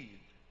need.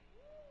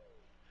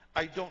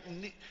 I don't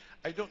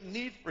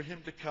need for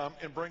him to come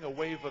and bring a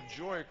wave of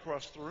joy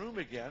across the room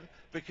again,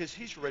 because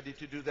he's ready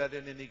to do that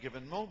in any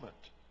given moment.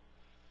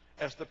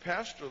 As the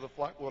pastor of the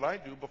flock, what I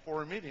do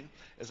before a meeting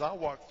is I'll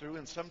walk through,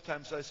 and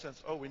sometimes I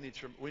sense, we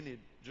need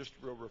just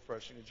real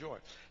refreshing and joy.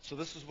 So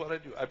this is what I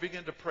do. I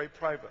begin to pray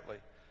privately.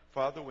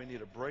 Father, we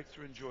need a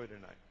breakthrough in joy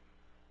tonight.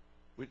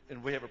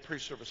 And we have a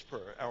pre-service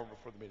prayer an hour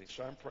before the meeting,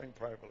 so I'm praying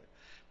privately.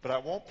 But I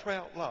won't pray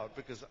out loud,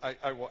 because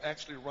I will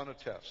actually run a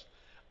test.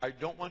 I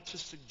don't want to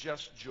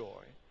suggest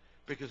joy,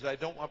 because I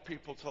don't want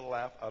people to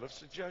laugh out of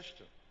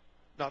suggestion.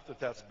 Not that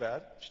that's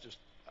bad, it's just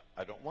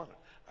I don't want it.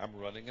 I'm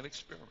running an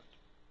experiment.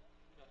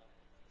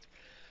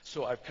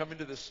 So I've come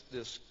into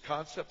this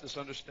concept, this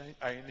understanding.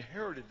 I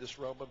inherited this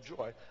realm of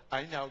joy.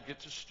 I now get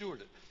to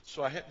steward it.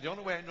 So the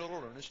only way I know to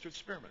learn is to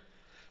experiment.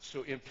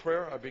 So in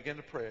prayer, I begin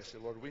to pray. I say,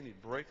 Lord, we need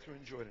breakthrough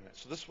and joy tonight.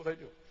 So this is what I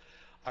do.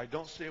 I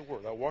don't say a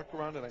word. I walk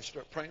around and I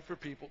start praying for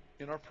people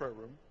in our prayer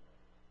room.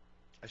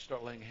 I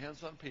start laying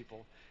hands on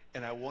people,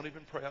 and I won't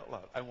even pray out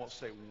loud. I won't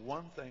say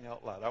one thing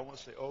out loud. I won't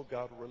say, oh,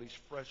 God, release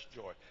fresh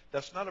joy.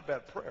 That's not a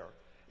bad prayer.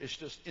 It's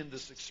just in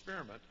this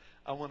experiment,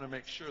 I want to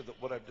make sure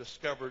that what I've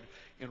discovered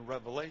in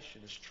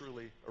revelation is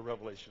truly a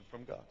revelation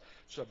from God.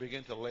 So I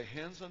begin to lay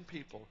hands on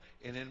people,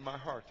 and in my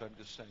heart, I'm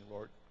just saying,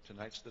 Lord,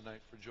 tonight's the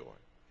night for joy.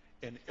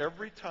 And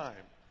every time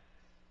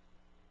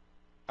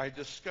I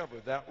discover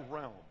that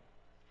realm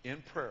in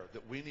prayer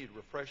that we need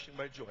refreshing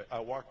by joy,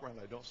 I walk around,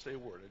 I don't say a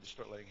word. I just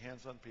start laying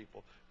hands on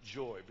people.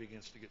 Joy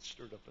begins to get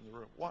stirred up in the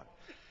room. Why?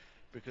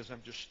 Because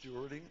I'm just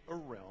stewarding a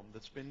realm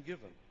that's been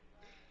given.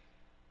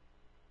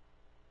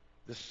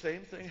 The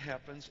same thing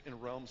happens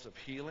in realms of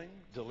healing,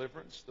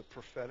 deliverance, the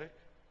prophetic.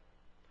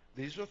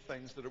 These are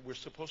things that we're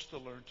supposed to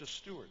learn to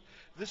steward.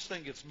 This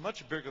thing gets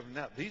much bigger than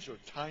that. These are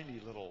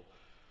tiny little,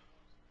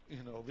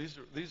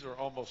 these are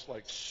almost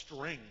like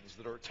strings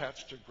that are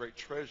attached to great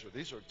treasure.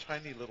 These are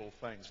tiny little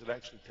things that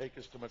actually take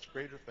us to much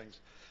greater things.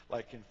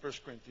 Like in 1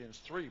 Corinthians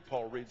 3,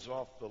 Paul reads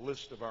off the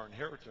list of our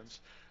inheritance,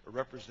 a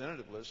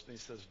representative list, and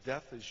he says,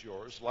 death is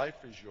yours, life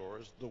is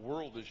yours, the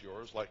world is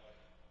yours. Like,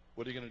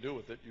 what are you going to do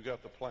with it? You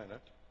got the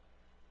planet.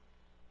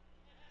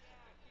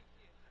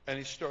 And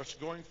he starts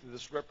going through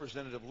this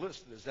representative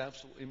list that is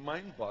absolutely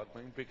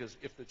mind-boggling, because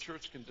if the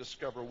church can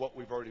discover what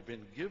we've already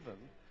been given,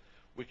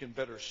 we can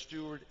better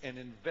steward and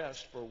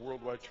invest for a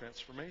worldwide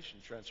transformation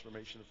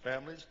of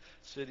families,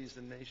 cities,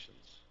 and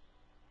nations.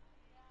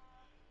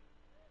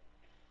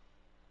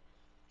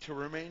 To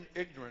remain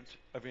ignorant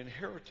of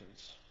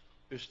inheritance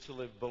is to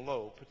live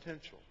below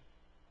potential.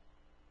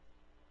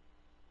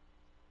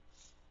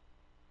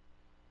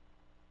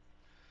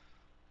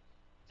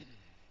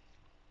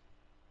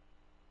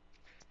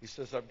 He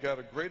says, I've got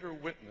a greater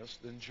witness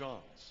than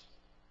John's.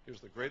 He was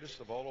the greatest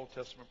of all Old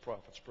Testament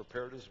prophets,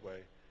 prepared his way.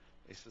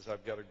 He says,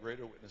 I've got a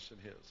greater witness than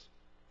his.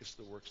 It's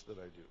the works that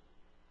I do.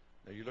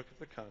 Now you look at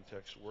the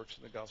context. Works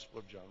in the Gospel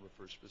of John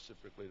refers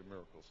specifically to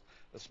miracles.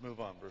 Let's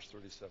move on, verse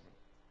 37.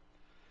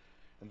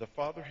 And the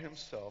Father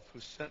himself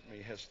who sent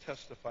me has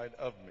testified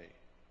of me.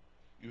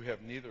 You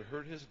have neither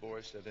heard his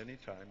voice at any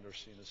time nor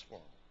seen his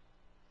form.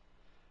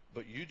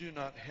 But you do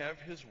not have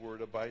his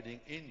word abiding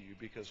in you,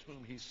 because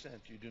whom he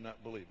sent you do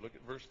not believe. Look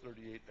at verse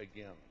 38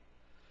 again.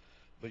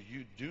 But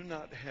you do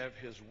not have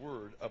his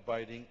word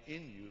abiding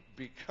in you,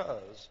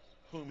 because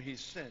whom he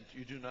sent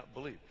you do not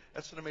believe.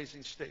 That's an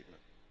amazing statement.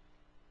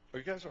 Are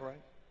you guys all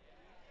right?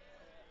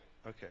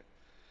 Okay.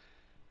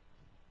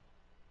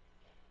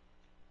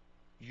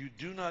 You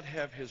do not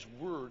have his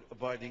word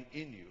abiding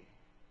in you.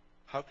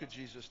 How could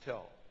Jesus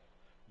tell?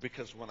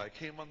 Because when I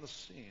came on the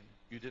scene,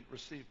 you didn't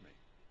receive me.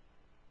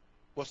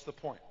 What's the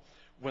point?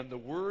 When the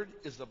word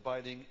is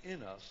abiding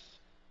in us,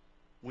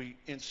 we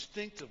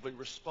instinctively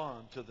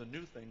respond to the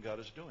new thing God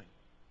is doing.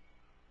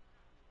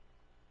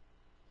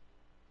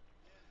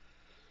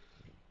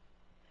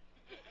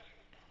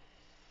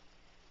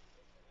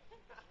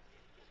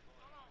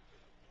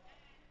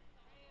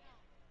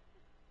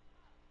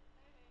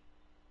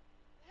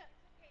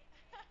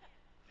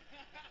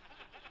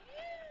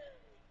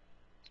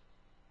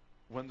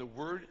 When the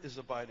Word is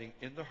abiding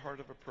in the heart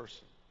of a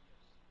person,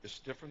 it's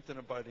different than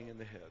abiding in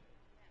the head.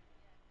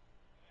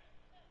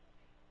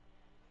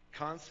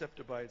 Concept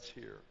abides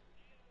here.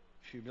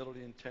 Humility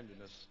and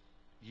tenderness,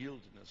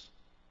 yieldedness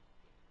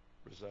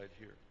reside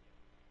here.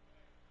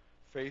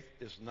 Faith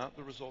is not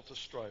the result of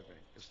striving,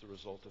 it's the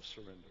result of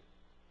surrender.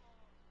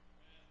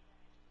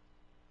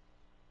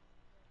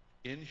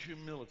 In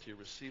humility,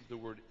 receive the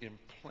word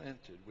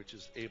implanted, which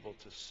is able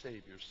to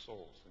save your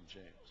souls in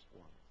James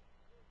 1.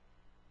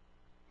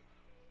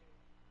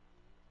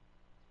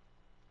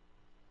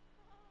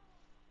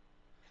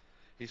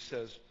 He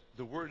says,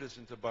 the word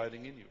isn't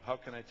abiding in you. How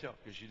can I tell?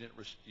 Because you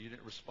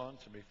didn't respond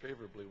to me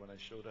favorably when I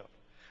showed up.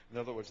 In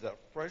other words, that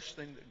fresh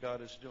thing that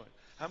God is doing.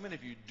 How many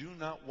of you do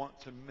not want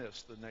to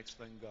miss the next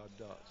thing God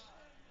does?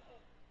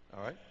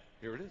 All right,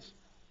 here it is.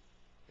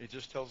 He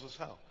just tells us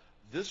how.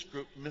 This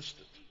group missed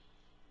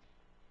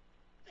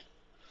it.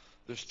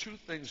 There's two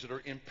things that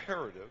are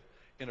imperative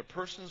in a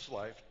person's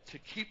life to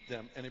keep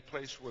them in a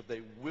place where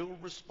they will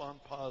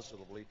respond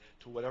positively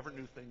to whatever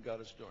new thing God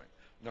is doing.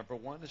 Number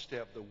one is to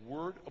have the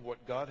word of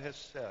what God has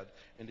said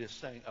and is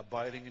saying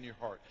abiding in your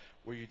heart,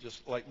 where you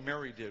just, like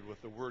Mary did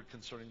with the word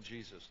concerning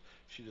Jesus,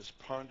 she just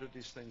pondered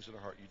these things in her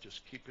heart. You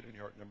just keep it in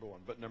your heart, number one.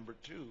 But number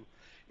two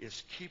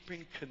is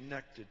keeping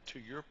connected to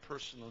your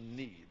personal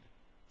need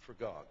for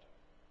God.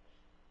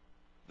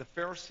 The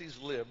Pharisees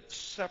lived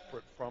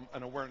separate from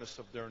an awareness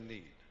of their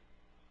need.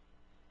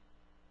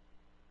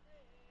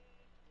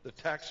 The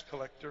tax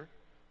collector,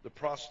 the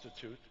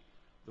prostitute,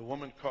 the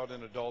woman caught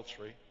in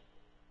adultery,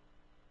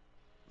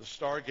 the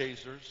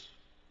stargazers,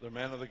 the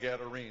man of the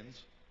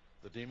Gadarenes,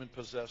 the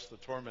demon-possessed, the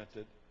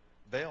tormented,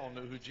 they all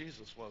knew who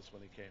Jesus was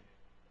when he came.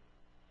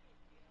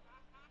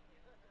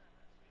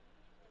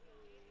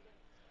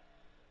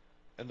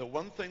 And the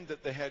one thing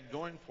that they had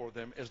going for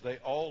them is they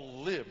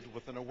all lived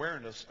with an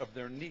awareness of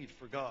their need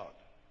for God.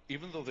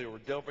 Even though they were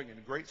delving in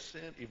great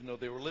sin, even though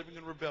they were living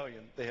in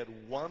rebellion, they had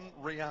one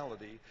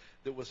reality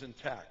that was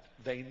intact.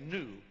 They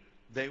knew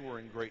they were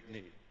in great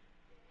need.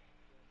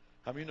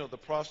 How many know the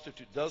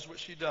prostitute does what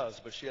she does,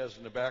 but she has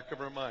in the back of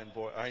her mind,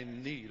 boy, I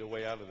need a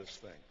way out of this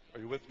thing.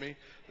 Are you with me?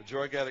 The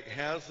drug addict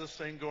has this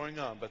thing going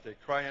on, but they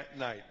cry at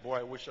night, boy,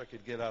 I wish I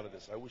could get out of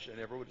this. I wish I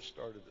never would have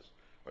started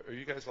this. Are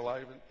you guys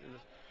alive in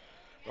this?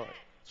 All right.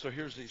 So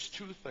here's these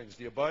two things,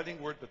 the abiding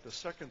word, but the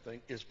second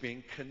thing is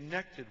being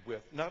connected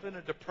with, not in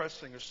a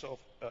depressing or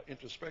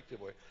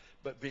self-introspective way,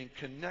 but being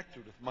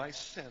connected with my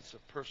sense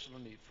of personal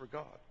need for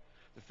God.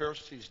 The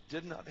Pharisees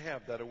did not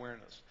have that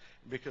awareness.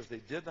 Because they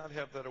did not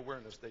have that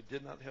awareness, they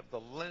did not have the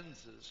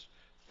lenses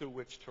through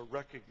which to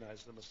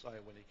recognize the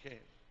Messiah when he came.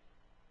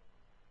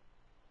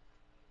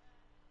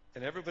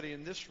 And everybody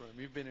in this room,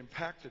 you've been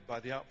impacted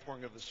by the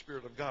outpouring of the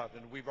Spirit of God.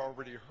 And we've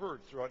already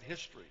heard throughout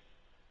history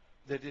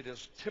that it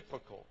is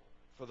typical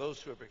for those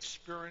who have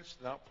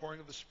experienced an outpouring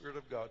of the Spirit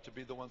of God to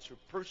be the ones who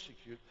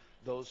persecute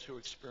those who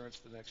experience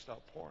the next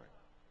outpouring.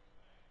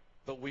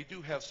 But we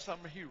do have some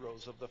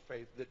heroes of the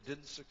faith that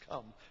didn't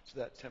succumb to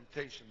that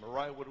temptation.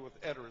 Mariah Woodworth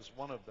Etter is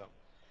one of them.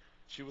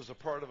 She was a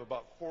part of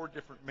about 4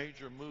 different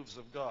major moves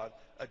of God,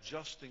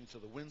 adjusting to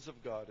the winds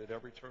of God at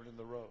every turn in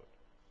the road.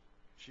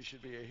 She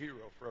should be a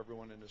hero for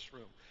everyone in this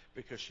room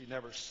because she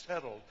never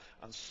settled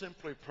on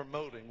simply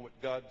promoting what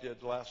God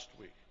did last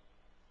week.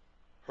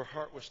 Her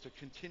heart was to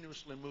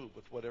continuously move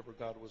with whatever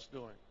God was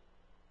doing.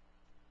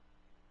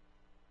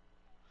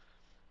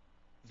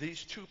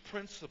 These two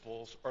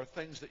principles are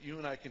things that you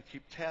and I can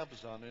keep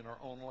tabs on in our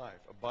own life.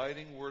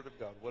 Abiding Word of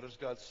God. What is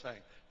God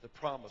saying? The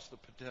promise, the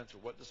potential.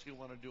 What does he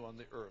want to do on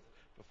the earth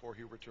before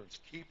he returns?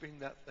 Keeping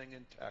that thing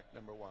intact,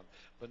 number one.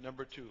 But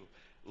number two,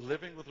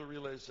 living with the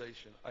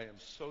realization, I am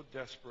so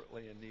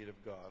desperately in need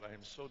of God. I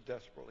am so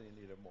desperately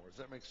in need of more. Does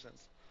that make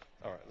sense?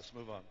 All right, let's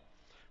move on.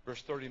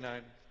 Verse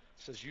 39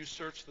 says, you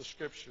search the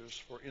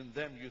Scriptures, for in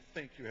them you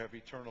think you have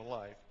eternal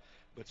life,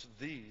 but it's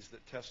these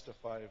that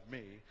testify of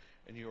me,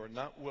 and you are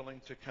not willing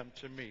to come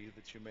to me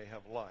that you may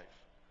have life.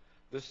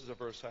 This is a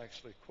verse I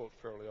actually quote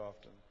fairly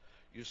often.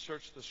 You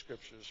search the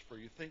Scriptures, for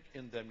you think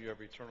in them you have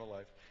eternal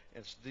life,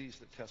 and it's these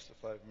that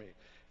testify of me.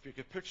 If you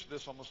could picture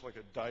this almost like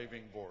a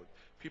diving board.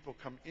 People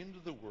come into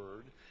the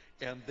Word,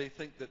 and they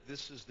think that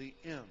this is the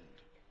end.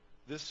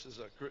 This is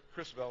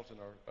Chris Velton,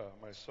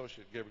 my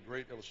associate, gave a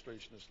great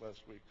illustration this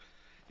last week.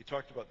 He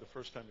talked about the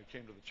first time he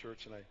came to the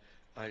church, and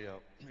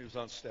he was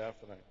on staff,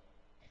 and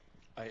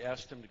I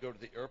asked him to go to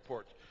the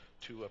airport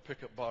to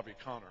pick up Bobby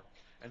Connor,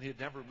 and he had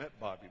never met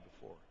Bobby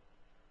before.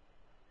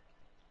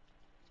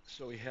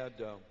 So he had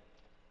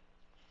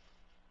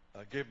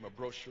gave him a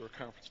brochure, a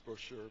conference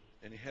brochure,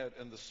 and he had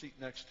in the seat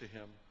next to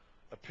him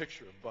a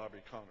picture of Bobby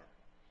Connor.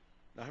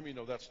 Now, how many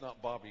know that's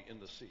not Bobby in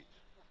the seat?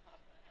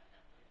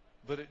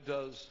 But it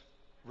does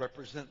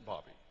represent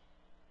Bobby.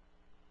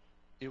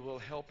 It will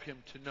help him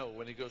to know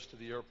when he goes to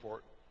the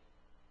airport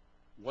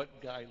what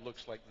guy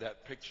looks like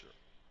that picture.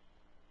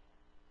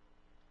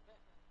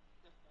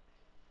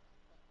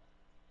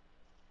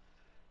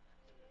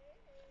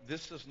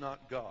 This is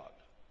not God.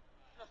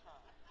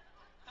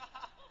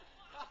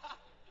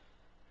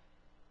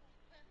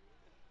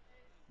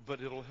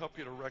 But it'll help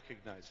you to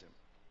recognize him.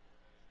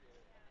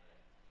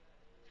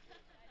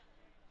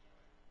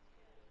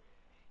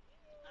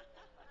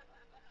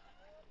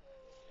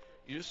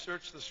 You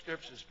search the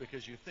scriptures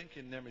because you think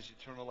in them is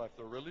eternal life.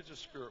 The religious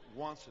spirit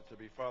wants it to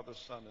be Father,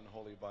 Son, and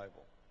Holy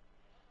Bible.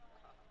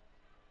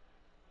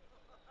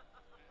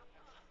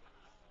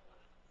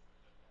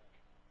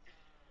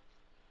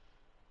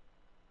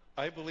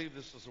 I believe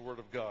this is the Word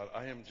of God.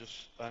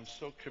 I'm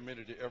so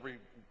committed to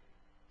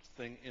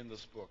everything in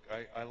this book.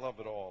 I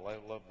love it all. I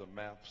love the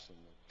maps and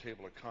the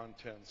table of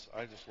contents.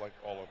 I just like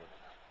all of it.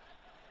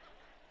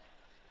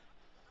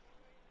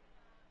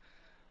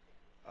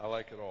 I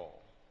like it all.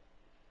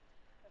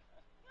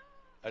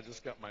 I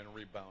just got mine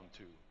rebound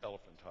too.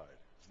 Elephant hide.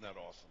 Isn't that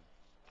awesome?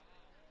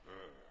 Ugh.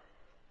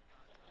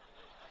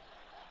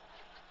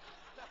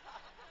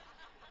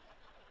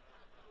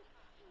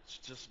 It's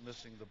just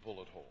missing the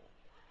bullet hole.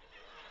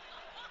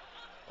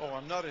 Oh,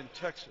 I'm not in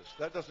Texas.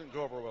 That doesn't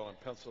go over well in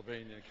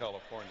Pennsylvania and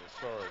California.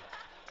 Sorry.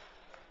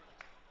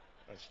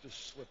 That's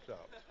just slipped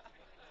out.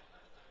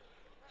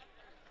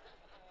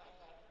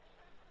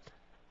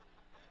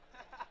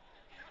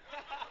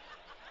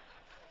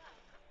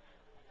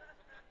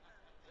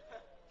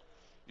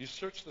 You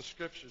search the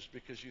scriptures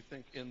because you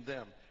think in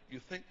them. You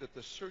think that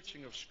the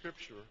searching of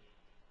scripture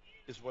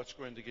is what's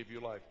going to give you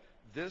life.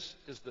 This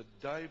is the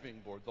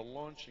diving board, the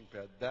launching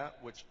pad, that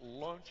which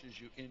launches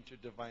you into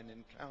divine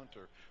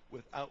encounter,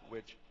 without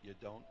which you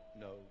don't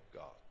know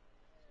God.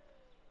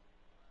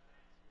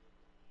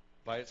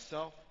 By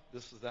itself,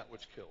 this is that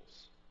which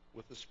kills.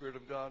 With the Spirit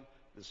of God,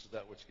 this is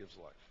that which gives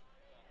life.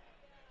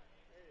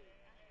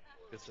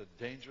 It's a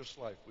dangerous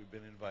life we've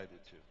been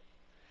invited to.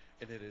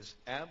 And it is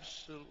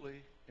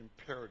absolutely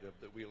imperative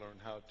that we learn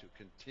how to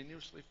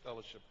continuously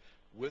fellowship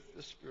with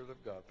the Spirit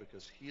of God,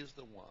 because He is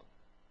the one,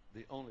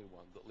 the only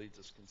one that leads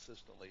us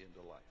consistently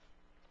into life.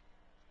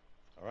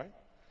 All right?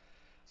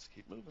 Let's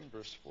keep moving.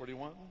 Verse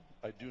 41.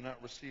 I do not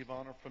receive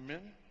honor from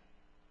men.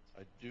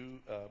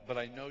 But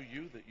I know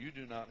you, that you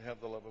do not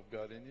have the love of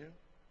God in you.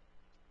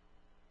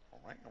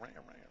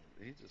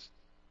 He just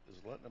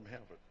is letting them have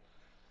it.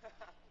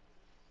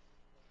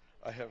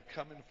 I have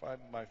come in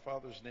my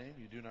Father's name.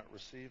 You do not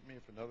receive me.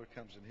 If another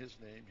comes in his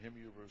name, him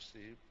you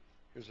receive.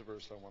 Here's a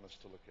verse I want us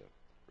to look at.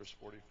 Verse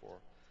 44.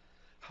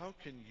 How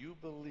can you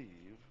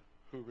believe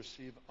who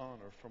receive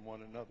honor from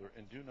one another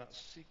and do not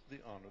seek the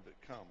honor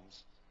that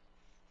comes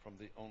from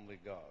the only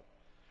God?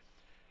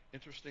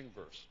 Interesting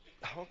verse.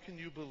 How can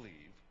you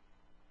believe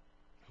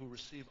who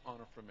receive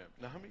honor from him?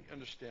 Now, how many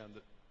understand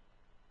that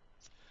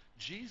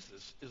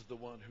Jesus is the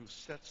one who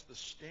sets the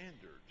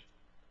standard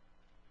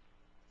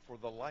for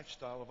the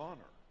lifestyle of honor?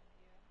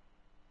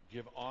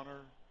 Give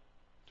honor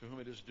to whom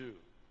it is due.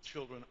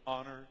 Children,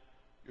 honor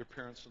your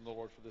parents in the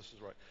Lord, for this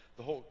is right.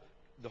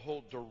 The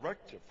whole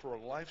directive for a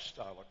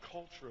lifestyle, a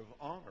culture of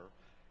honor,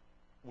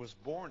 was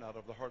born out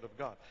of the heart of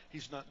God.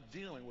 He's not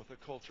dealing with a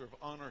culture of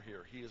honor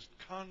here. He is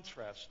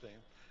contrasting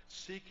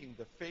seeking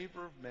the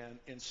favor of man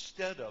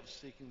instead of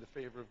seeking the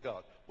favor of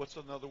God. What's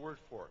another word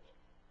for it?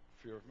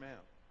 Fear of man.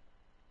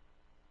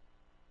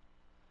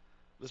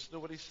 Listen to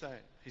what he's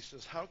saying. He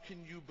says, how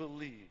can you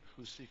believe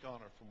who seek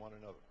honor from one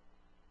another?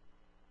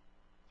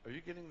 Are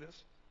you getting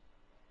this?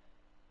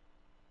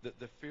 That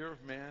the fear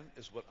of man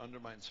is what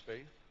undermines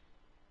faith?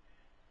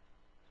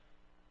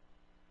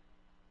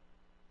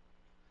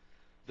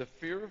 The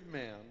fear of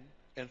man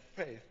and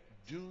faith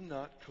do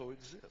not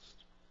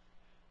coexist.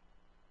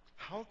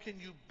 How can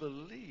you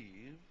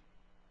believe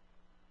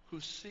who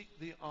seek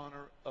the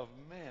honor of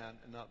man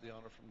and not the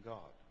honor from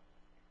God?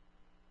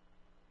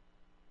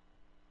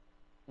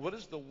 What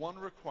is the one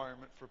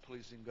requirement for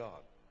pleasing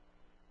God?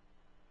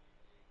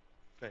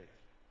 Faith.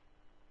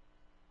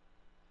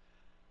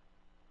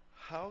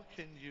 How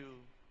can you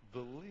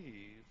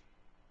believe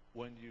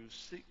when you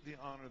seek the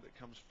honor that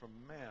comes from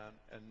man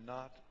and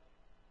not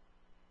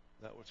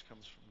that which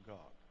comes from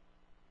God?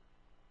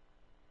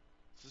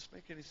 Does this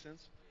make any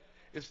sense?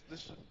 This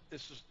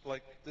is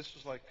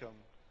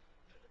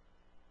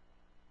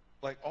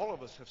like all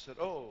of us have said,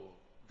 "Oh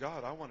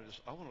God, I want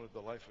to live the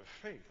life of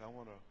faith. I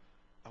want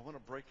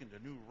to break into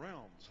new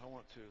realms. I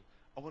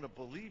want to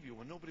believe you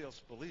when nobody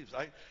else believes."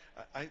 I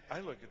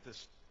look at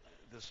this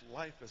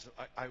life as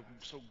I'm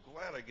so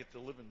glad I get to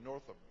live in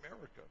North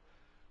America,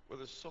 where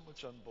there's so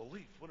much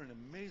unbelief. What an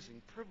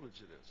amazing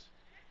privilege it is.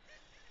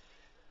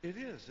 It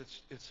is.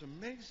 It's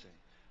amazing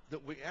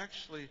that we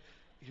actually,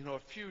 a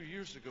few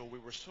years ago we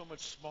were so much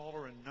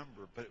smaller in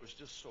number, but it was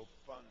just so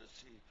fun to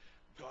see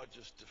God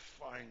just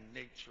defying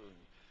nature and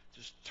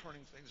just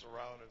turning things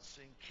around and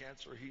seeing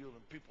cancer healed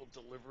and people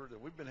delivered.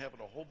 And we've been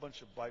having a whole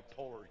bunch of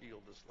bipolar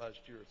healed this last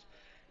year.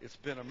 It's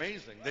been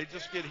amazing. They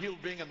just get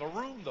healed being in the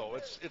room, though.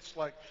 It's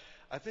like,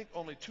 I think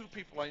only 2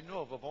 people I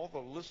know of all the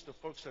list of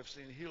folks I've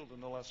seen healed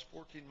in the last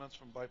 14 months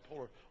from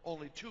bipolar,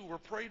 only 2 were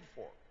prayed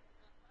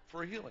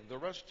for healing. The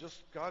rest just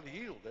got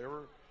healed.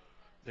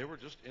 They were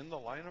just in the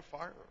line of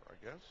fire,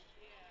 I guess.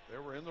 They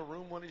were in the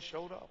room when he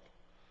showed up.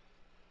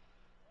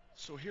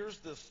 So here's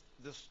this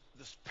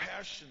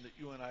passion that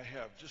you and I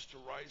have just to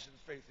rise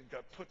in faith, and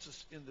God puts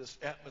us in this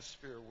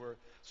atmosphere where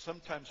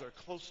sometimes our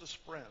closest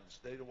friends,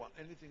 they don't want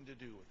anything to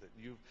do with it.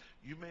 And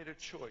you made a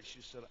choice.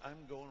 You said,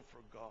 I'm going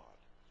for God.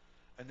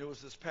 And there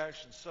was this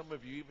passion. Some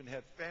of you even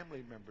had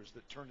family members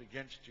that turned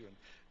against you and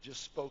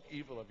just spoke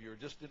evil of you or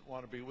just didn't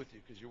want to be with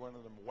you because you're one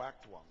of them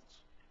whacked ones.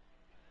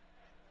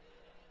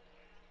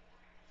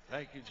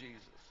 Thank you,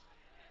 Jesus.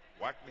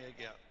 Whack me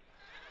again.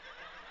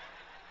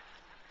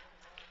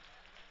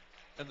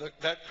 And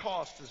that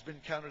cost has been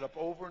counted up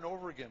over and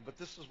over again. But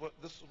this is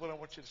what I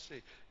want you to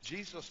see.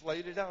 Jesus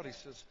laid it out. He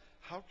says,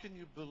 how can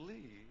you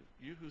believe,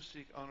 you who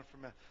seek honor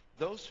from man?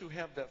 Those who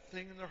have that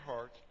thing in their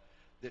heart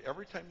that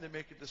every time they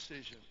make a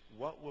decision,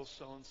 what will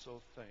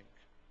so-and-so think?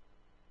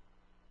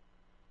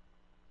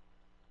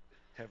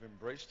 Have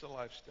embraced a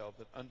lifestyle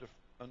that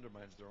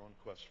undermines their own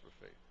quest for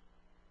faith.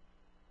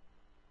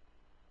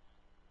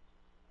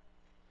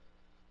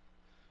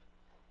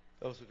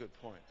 That was a good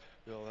point,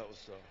 Bill. That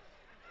was an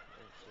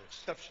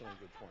exceptionally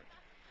good point.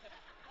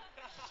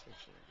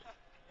 Exceptionally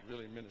good.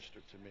 Really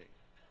ministered to me.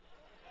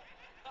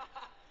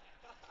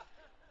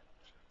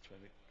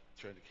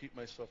 Trying to keep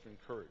myself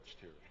encouraged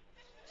here.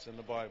 It's in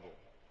the Bible.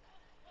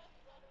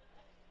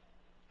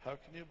 How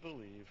can you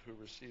believe who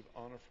receive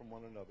honor from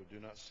one another?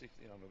 Do not seek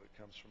the honor that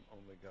comes from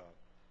only God.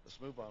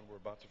 Let's move on. We're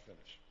about to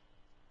finish.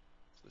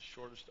 It's the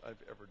shortest I've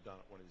ever done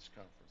at one of these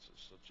conferences.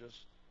 So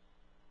just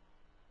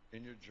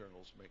in your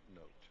journals, make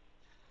note.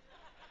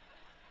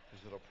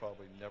 Because it'll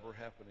probably never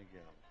happen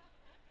again.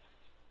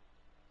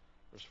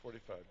 Verse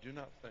 45, do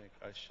not think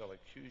I shall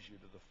accuse you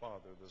to the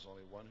Father. There's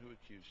only one who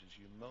accuses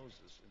you,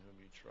 Moses, in whom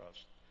you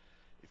trust.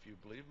 If you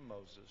believe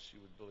Moses, you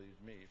would believe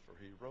me, for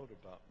he wrote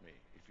about me.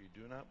 If you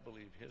do not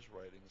believe his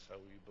writings, how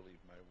will you believe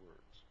my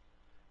words?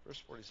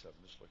 Verse 47,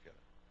 just look at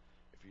it.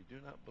 If you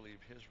do not believe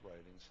his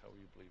writings, how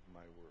will you believe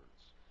my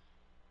words?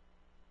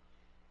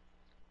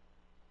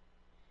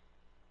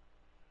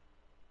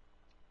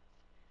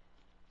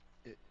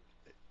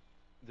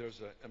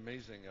 There's an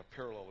amazing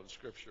parallel in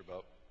Scripture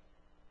about,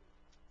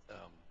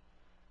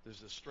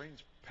 there's a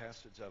strange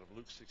passage out of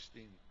Luke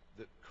 16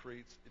 that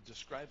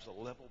describes a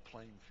level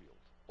playing field,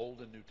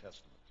 Old and New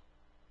Testament.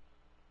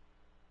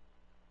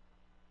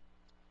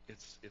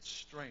 It's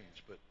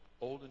strange, but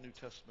Old and New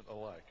Testament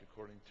alike,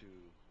 according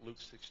to Luke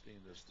 16,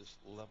 there's this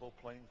level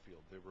playing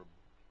field. They were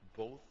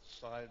both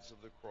sides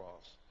of the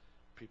cross.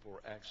 People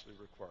were actually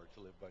required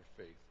to live by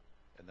faith,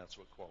 and that's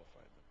what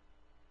qualified them.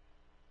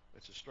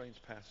 It's a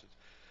strange passage.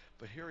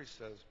 But here he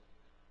says,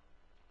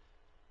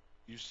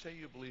 you say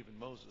you believe in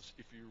Moses.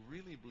 If you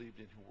really believed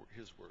in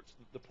his words,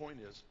 the point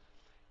is,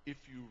 if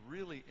you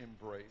really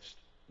embraced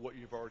what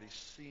you've already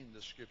seen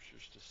the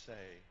Scriptures to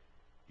say,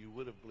 you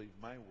would have believed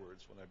my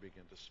words when I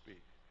begin to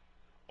speak.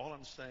 All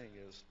I'm saying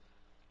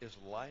is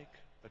like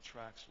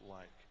attracts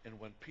like. And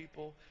when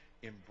people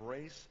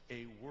embrace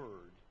a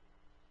word,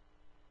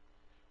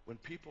 when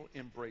people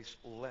embrace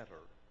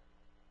letter,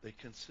 they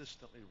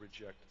consistently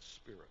reject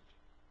spirit.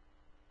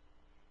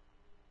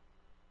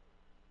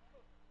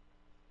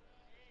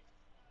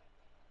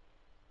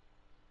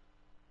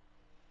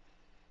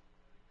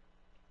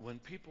 When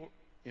people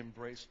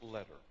embrace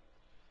letter,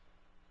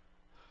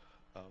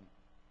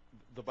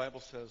 the Bible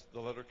says the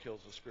letter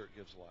kills, the spirit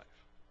gives life.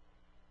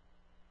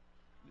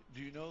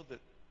 Do you know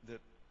that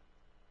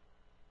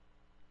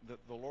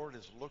the Lord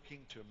is looking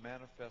to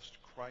manifest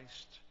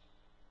Christ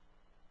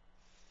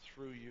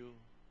through you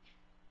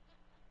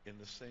in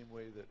the same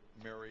way that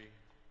Mary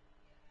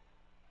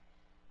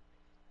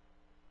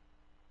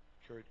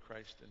carried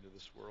Christ into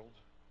this world?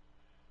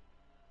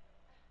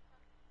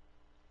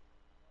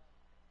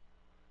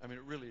 I mean,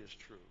 it really is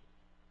true.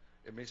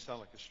 It may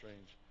sound like a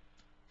strange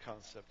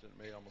concept, and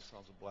it may almost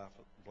sound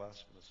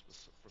blasphemous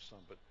for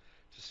some, but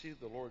to see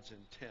the Lord's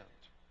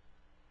intent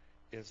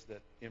is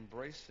that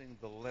embracing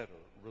the letter,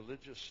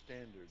 religious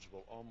standards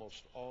will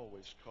almost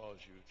always cause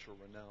you to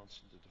renounce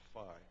and to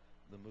defy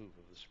the move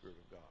of the Spirit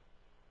of God.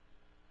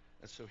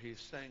 And so he's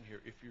saying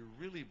here, if you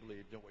really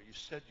believed in what you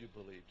said you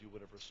believed, you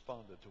would have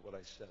responded to what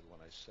I said when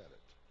I said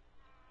it.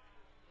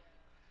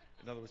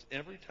 In other words,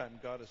 every time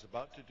God is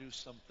about to do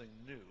something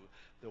new,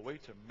 the way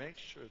to make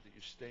sure that you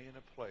stay in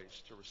a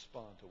place to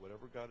respond to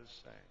whatever God is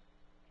saying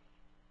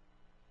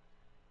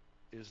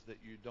is that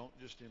you don't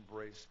just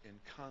embrace in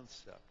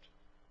concept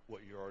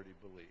what you already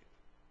believe,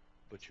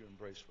 but you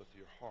embrace with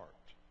your heart.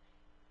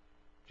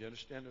 Do you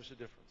understand there's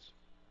a difference?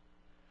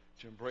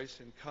 To embrace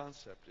in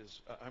concept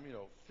is,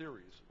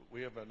 theories.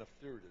 We have enough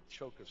theory to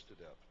choke us to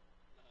death.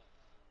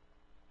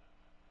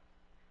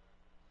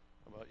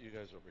 How about you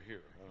guys over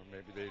here?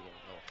 Maybe they don't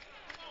know.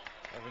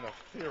 I have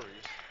enough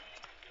theories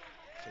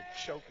to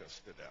choke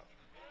us to death.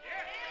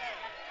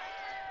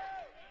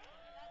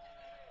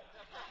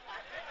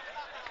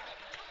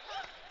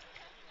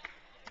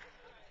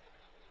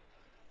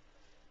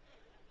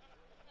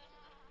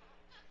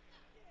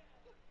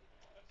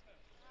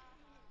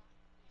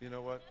 You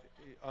know what?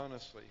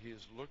 Honestly, he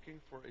is looking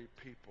for a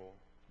people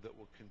that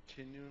will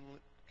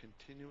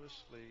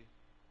continuously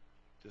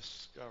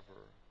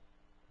discover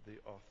the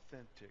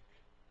authentic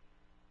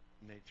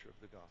nature of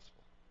the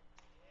gospel.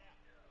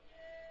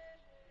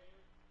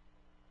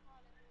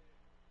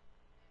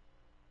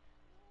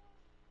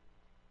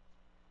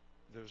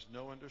 There's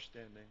no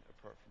understanding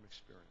apart from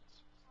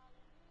experience.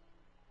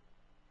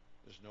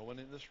 There's no one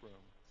in this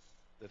room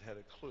that had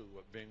a clue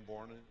what being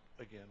born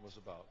again was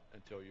about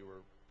until you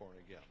were born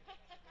again.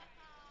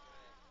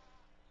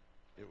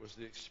 It was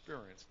the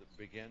experience that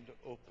began to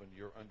open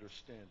your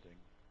understanding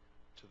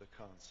to the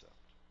concept.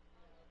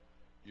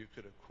 You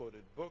could have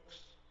quoted books,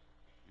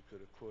 you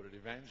could have quoted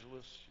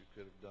evangelists, you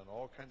could have done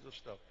all kinds of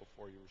stuff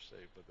before you were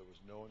saved, but there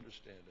was no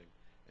understanding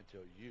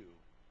until you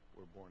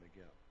were born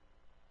again.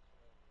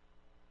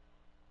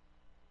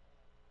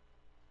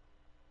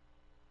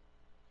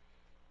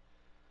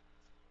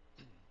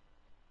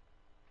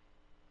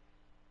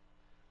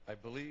 I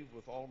believe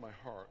with all my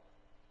heart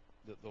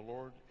that the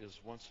Lord is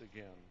once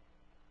again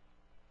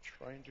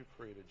trying to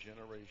create a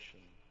generation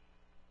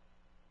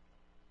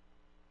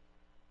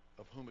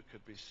of whom it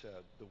could be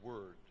said, the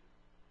Word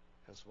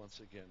has once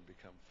again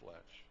become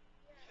flesh.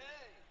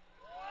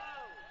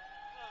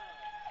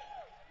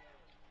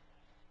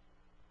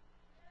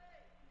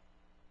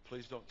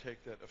 Please don't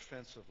take that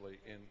offensively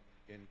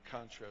in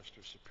contrast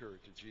or superior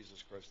to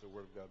Jesus Christ, the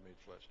Word of God made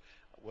flesh.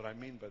 What I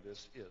mean by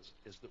this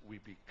is that we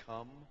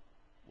become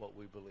what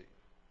we believe.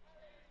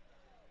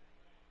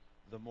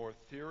 The more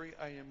theory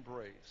I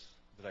embrace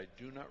that I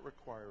do not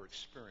require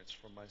experience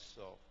from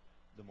myself,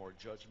 the more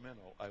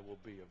judgmental I will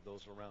be of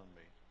those around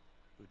me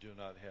who do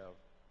not have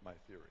my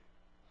theory.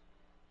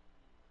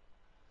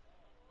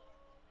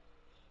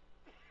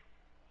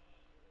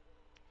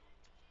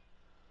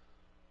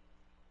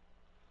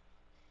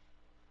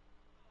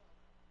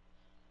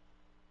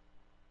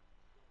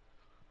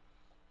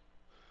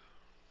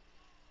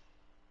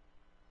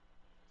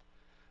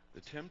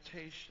 The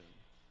temptation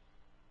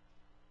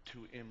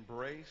to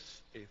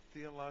embrace a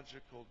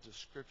theological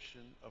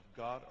description of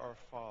God our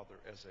Father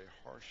as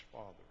a harsh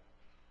Father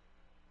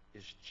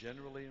is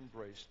generally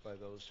embraced by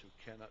those who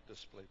cannot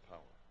display power.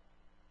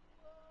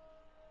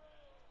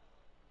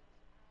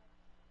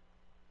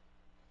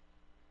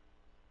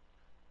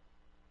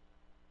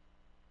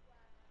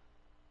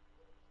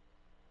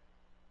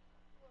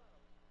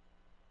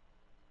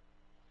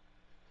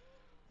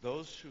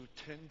 Those who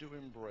tend to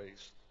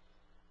embrace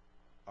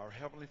our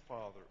Heavenly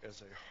Father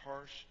as a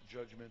harsh,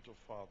 judgmental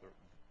Father,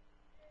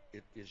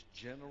 it is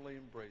generally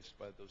embraced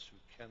by those who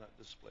cannot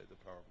display the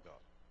power of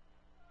God.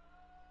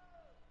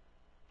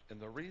 And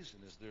the reason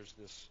is there's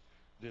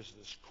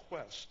this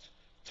quest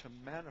to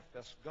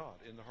manifest God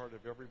in the heart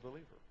of every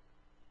believer.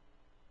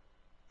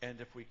 And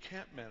if we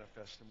can't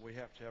manifest Him, we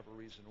have to have a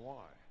reason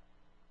why.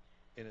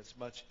 And it's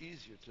much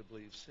easier to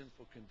believe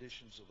sinful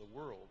conditions of the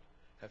world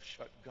have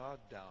shut God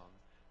down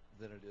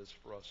than it is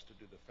for us to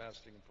do the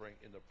fasting and praying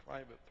in the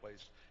private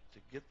place to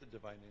get the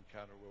divine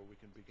encounter where we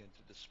can begin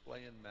to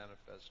display and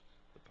manifest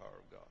the power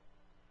of God.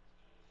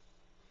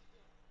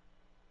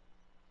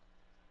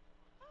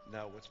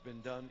 Now, what's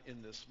been done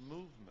in this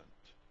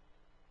movement,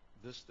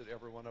 this that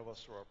every one of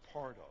us are a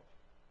part of,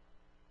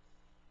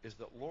 is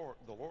that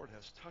the Lord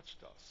has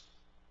touched us.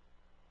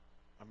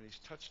 I mean, He's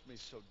touched me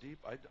so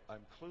deep,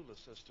 I'm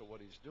clueless as to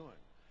what He's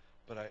doing.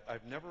 But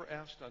I've never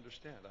asked to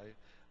understand.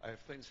 I have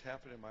things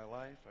happen in my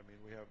life. I mean,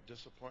 we have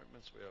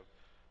disappointments. We have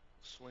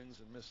swings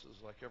and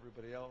misses like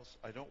everybody else.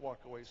 I don't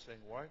walk away saying,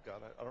 why,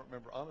 God? I don't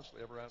remember honestly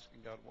ever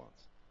asking God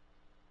once.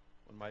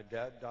 When my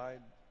dad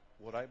died,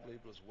 what I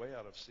believed was way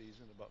out of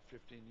season, about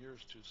 15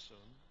 years too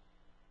soon,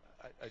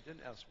 I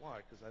didn't ask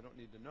why, because I don't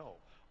need to know.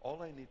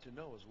 All I need to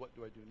know is, what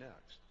do I do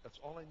next? That's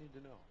all I need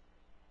to know.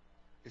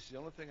 It's the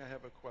only thing I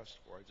have a quest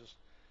for.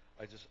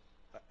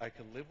 I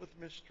can live with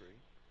mystery.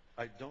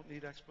 I don't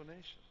need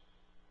explanation.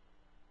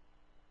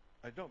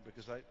 I don't,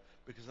 because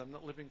I'm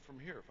not living from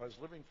here. If I was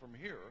living from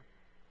here,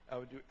 I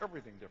would do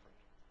everything different.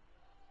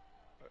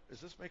 Is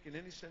this making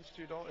any sense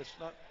to you at all?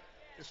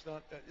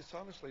 It's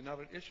honestly not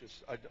an issue.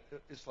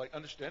 It's like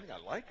understanding.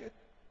 I like it.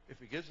 If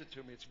He gives it to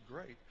me, it's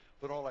great.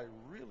 But all I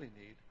really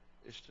need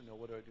is to know,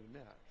 what do I do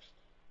next?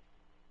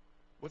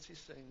 What's He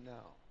saying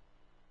now?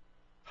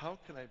 How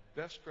can I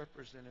best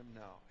represent Him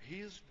now?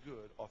 He is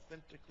good,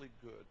 authentically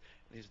good,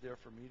 and He's there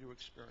for me to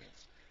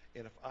experience.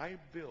 And if I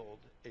build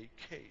a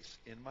case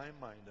in my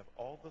mind of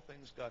all the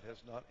things God has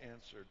not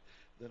answered,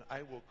 then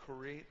I will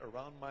create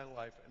around my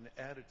life an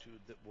attitude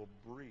that will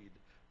breed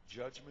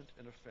judgment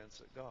and offense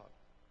at God.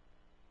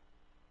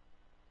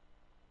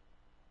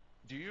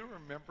 Do you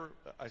remember,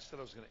 I said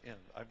I was going to end.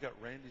 I've got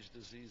Randy's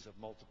disease of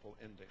multiple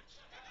endings.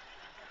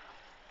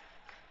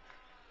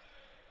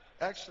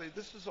 Actually,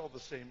 this is all the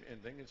same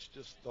ending. It's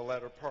just the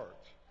latter part.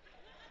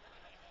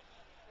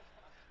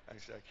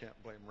 Actually, I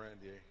can't blame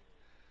Randy.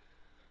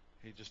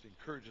 He just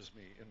encourages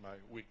me in my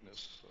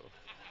weakness. So.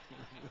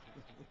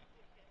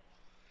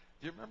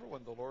 Do you remember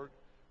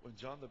when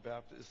John the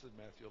Baptist, this is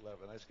Matthew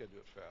 11, I just got to do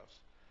it fast.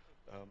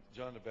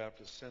 John the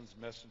Baptist sends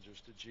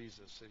messengers to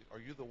Jesus saying, are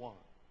you the one?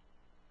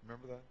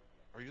 Remember that?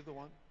 Are you the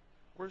one?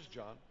 Where's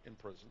John? In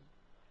prison.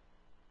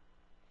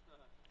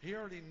 He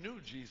already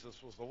knew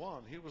Jesus was the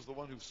one. He was the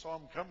one who saw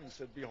Him coming and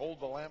said, behold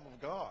the Lamb of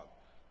God.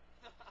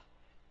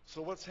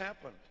 So what's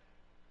happened?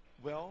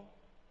 Well,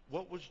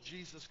 what was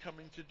Jesus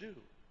coming to do?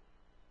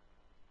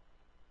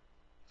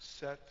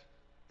 Set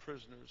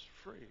prisoners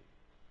free.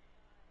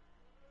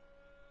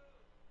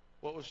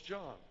 What was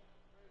John?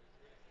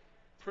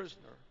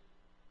 prisoner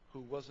who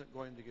wasn't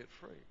going to get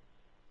free.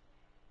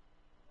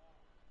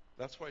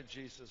 That's why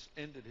Jesus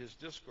ended his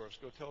discourse.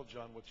 Go tell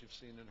John what you've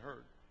seen and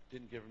heard.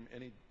 Didn't give him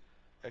any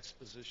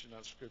exposition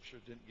on Scripture.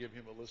 Didn't give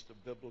him a list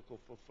of biblical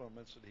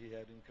fulfillments that he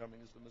had in coming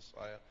as the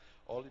Messiah.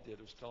 All he did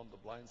was tell him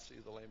the blind see,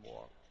 the lame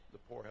walk, the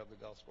poor have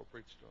the gospel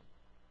preached to them.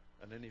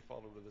 And then he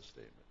followed with a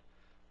statement.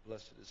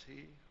 Blessed is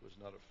he who is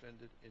not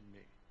offended in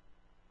me.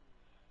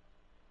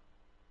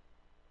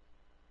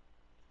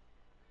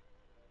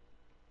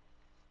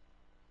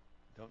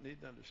 Don't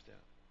need to understand.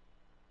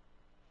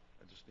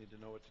 I just need to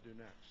know what to do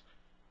next.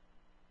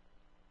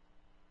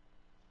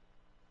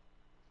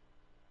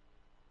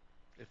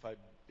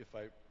 If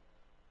I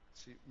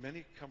see,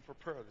 many come for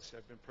prayer. They say,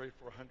 I've been prayed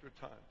for 100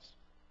 times.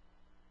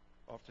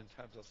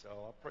 Oftentimes I'll say,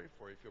 oh, I'll pray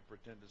for you if you'll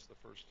pretend it's the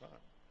first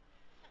time.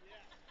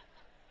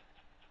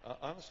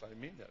 Honestly, I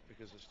mean that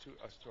because it's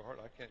too hard.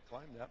 I can't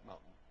climb that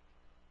mountain.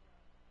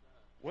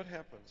 What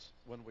happens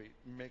when we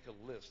make a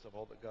list of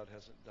all that God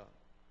hasn't done?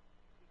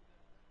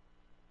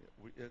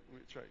 We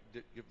try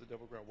to give the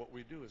devil ground. What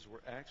we do is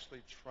we're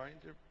actually trying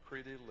to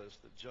create a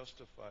list that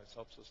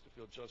helps us to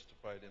feel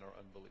justified in our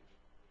unbelief.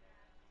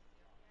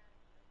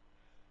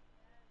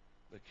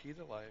 The key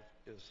to life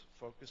is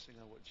focusing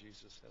on what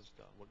Jesus has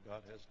done, what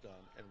God has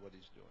done, and what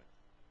he's doing.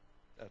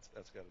 That's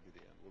got to be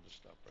the end. We'll just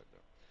stop right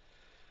there.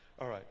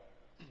 All right.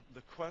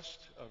 The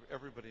quest of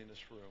everybody in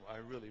this room, I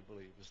really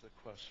believe, is the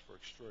quest for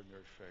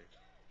extraordinary faith.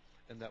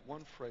 And that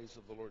one phrase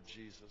of the Lord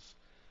Jesus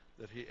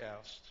that he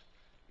asked,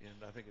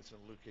 I think it's in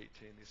Luke 18,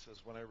 he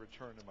says, when I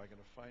return, am I going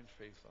to find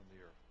faith on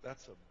the earth?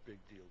 That's a big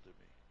deal to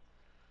me.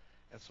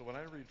 And so when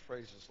I read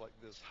phrases like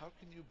this, how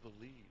can you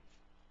believe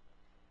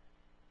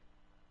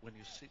when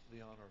you seek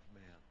the honor of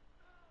man?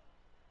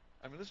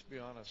 I mean, let's be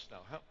honest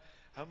now.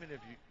 How many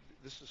of you,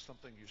 this is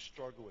something you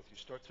struggle with. You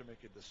start to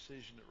make a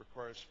decision that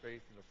requires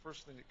faith, and the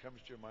first thing that comes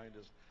to your mind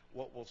is,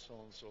 what will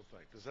so-and-so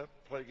think? Does that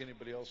plague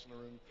anybody else in the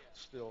room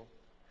still?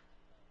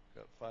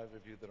 Got 5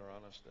 of you that are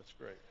honest. That's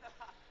great.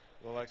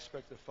 Well, I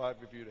expect the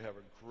 5 of you to have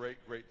a great,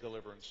 great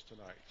deliverance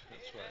tonight.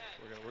 That's right.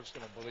 We're just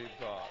going to believe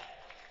God.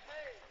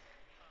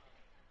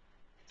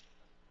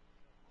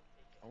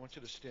 I want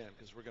you to stand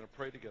because we're going to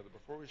pray together.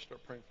 Before we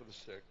start praying for the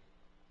sick,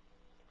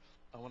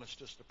 I want us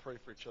just to pray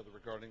for each other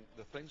regarding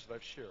the things that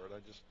I've shared.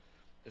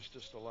 It's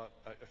just a lot.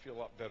 I feel a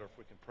lot better if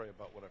we can pray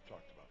about what I've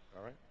talked about.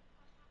 All right?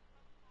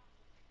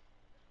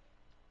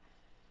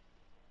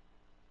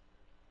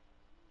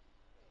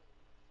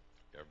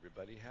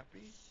 Everybody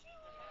happy?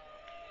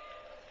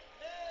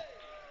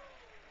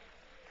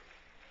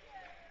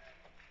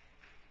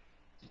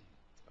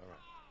 All right.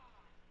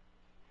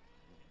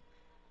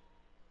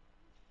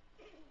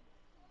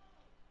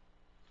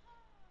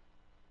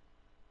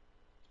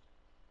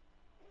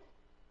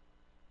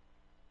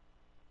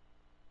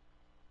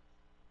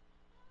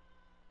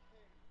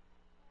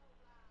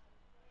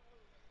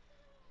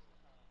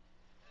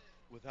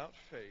 Without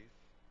faith,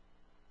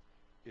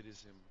 it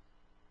is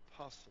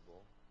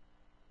impossible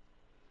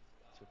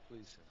to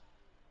please him.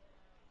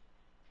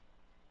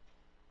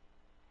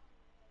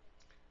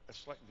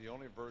 It's like the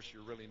only verse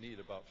you really need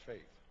about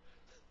faith.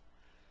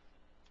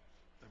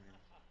 I mean,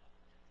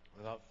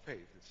 without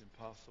faith, it's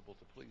impossible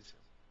to please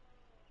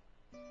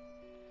him.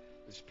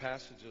 These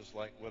passages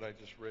like what I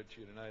just read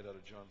to you tonight out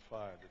of John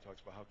 5 that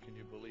talks about how can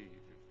you believe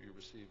if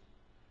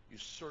you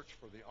search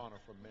for the honor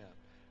from man,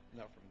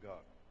 not from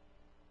God.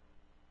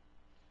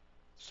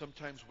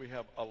 Sometimes we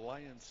have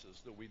alliances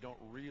that we don't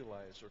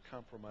realize are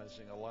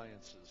compromising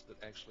alliances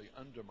that actually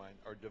undermine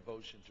our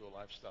devotion to a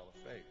lifestyle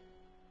of faith.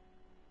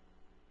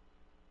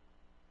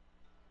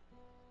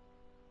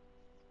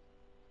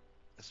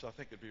 And so I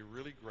think it'd be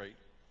really great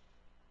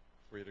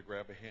for you to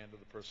grab a hand of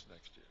the person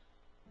next to you.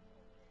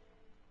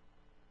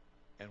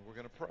 And we're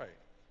going to pray.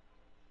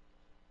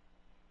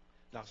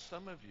 Now,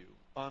 some of you,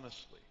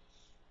 honestly,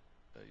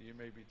 you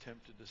may be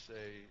tempted to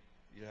say,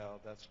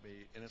 yeah, that's me,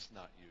 and it's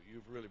not you.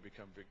 You've really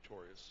become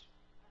victorious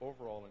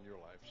overall in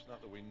your life. It's not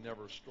that we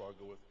never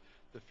struggle with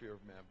the fear of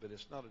man, but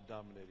it's not a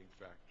dominating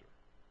factor.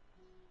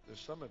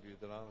 There's some of you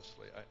that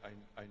honestly,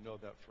 I know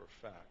that for a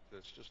fact, that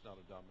it's just not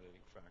a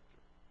dominating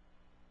factor.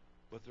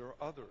 But there are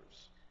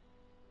others.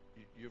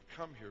 You've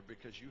come here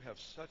because you have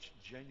such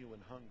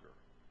genuine hunger,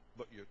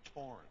 but you're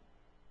torn.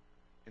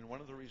 And one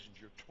of the reasons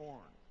you're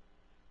torn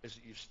is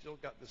that you've still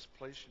got this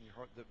place in your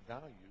heart that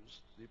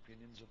values the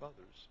opinions of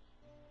others,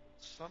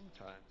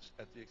 sometimes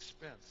at the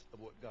expense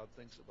of what God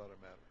thinks about a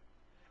matter.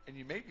 And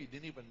you maybe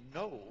didn't even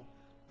know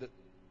that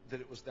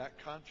it was that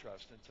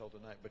contrast until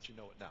tonight, but you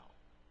know it now.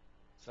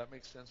 Does that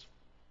make sense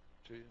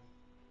to you?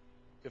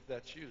 If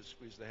that's you,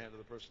 squeeze the hand of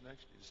the person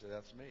next to you. Say,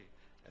 that's me.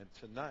 And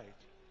tonight,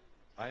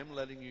 I am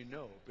letting you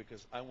know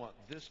because I want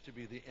this to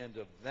be the end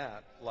of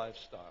that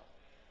lifestyle.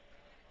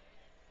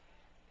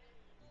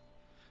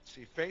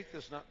 See, faith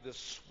is not this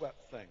sweat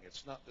thing.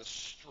 It's not this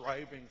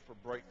striving for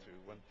breakthrough.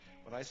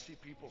 When I see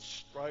people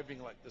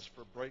striving like this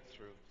for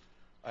breakthrough,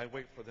 I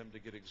wait for them to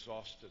get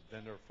exhausted.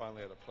 Then they're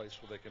finally at a place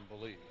where they can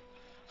believe.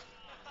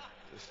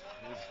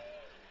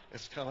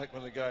 It's kind of like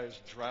when the guy is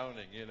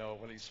drowning, you know,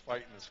 when he's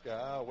fighting this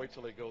guy. Oh, wait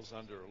till he goes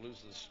under,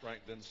 loses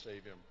strength, then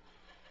save him.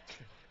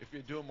 If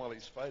you do him while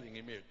he's fighting,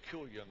 he may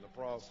kill you in the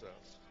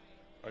process.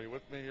 Are you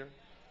with me here?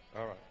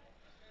 All right.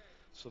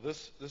 So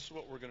this is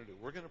what we're going to do.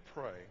 We're going to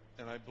pray,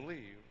 and I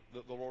believe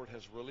that the Lord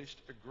has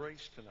released a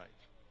grace tonight.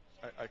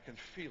 I can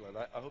feel it.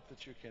 I hope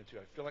that you can too.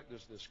 I feel like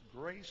there's this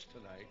grace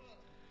tonight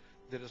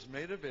that is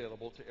made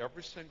available to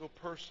every single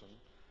person.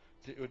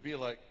 It would be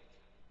like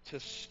to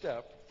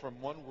step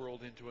from one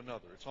world into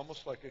another. It's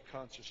almost like a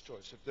conscious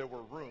choice. If there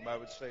were room, I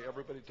would say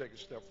everybody take a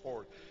step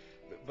forward.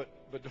 But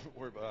don't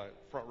worry about it.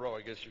 Front row,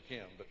 I guess you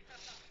can.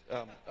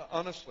 But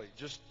honestly,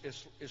 just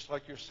it's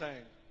like you're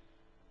saying,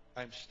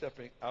 I'm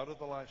stepping out of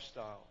the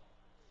lifestyle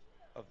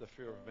of the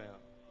fear of man.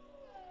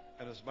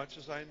 And as much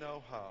as I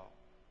know how,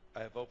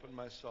 I have opened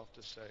myself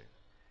to say,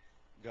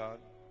 God,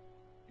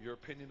 your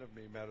opinion of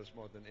me matters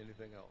more than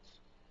anything else.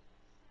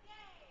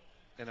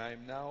 And I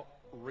am now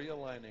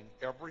realigning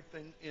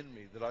everything in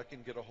me that I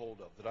can get a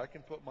hold of, that I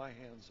can put my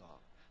hands on,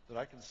 that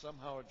I can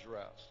somehow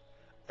address.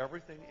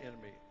 Everything in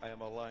me, I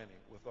am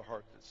aligning with the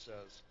heart that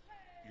says,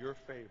 your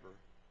favor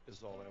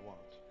is all I want.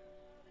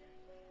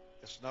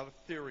 It's not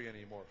a theory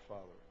anymore,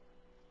 Father.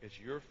 It's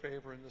your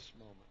favor in this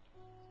moment.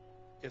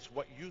 It's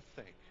what you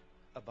think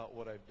about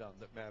what I've done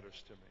that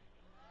matters to me.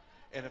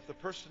 And if the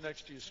person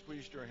next to you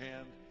squeezed your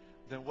hand,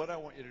 then what I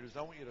want you to do is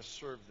I want you to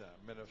serve them.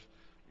 And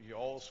if you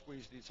all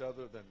squeezed each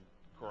other, then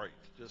great.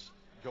 Just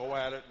go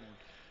at it and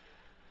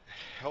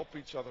help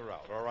each other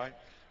out, all right?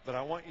 But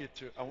I want you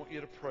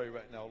to pray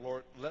right now,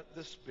 Lord, let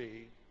this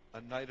be a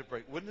night of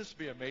break. Wouldn't this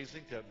be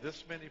amazing to have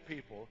this many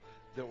people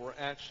that were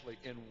actually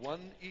in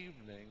one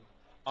evening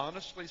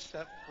honestly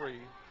set free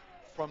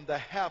from the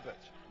habit?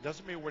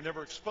 Doesn't mean we're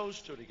never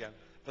exposed to it again,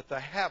 but the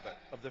habit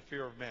of the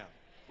fear of man.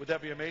 Would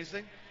that be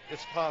amazing?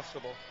 It's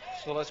possible.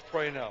 So let's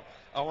pray now.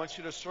 I want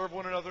you to serve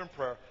one another in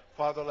prayer.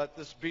 Father, let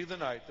this be the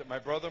night that my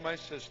brother, my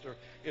sister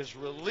is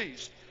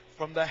released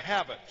from the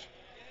habit,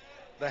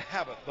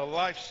 the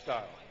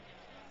lifestyle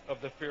of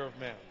the fear of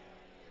man.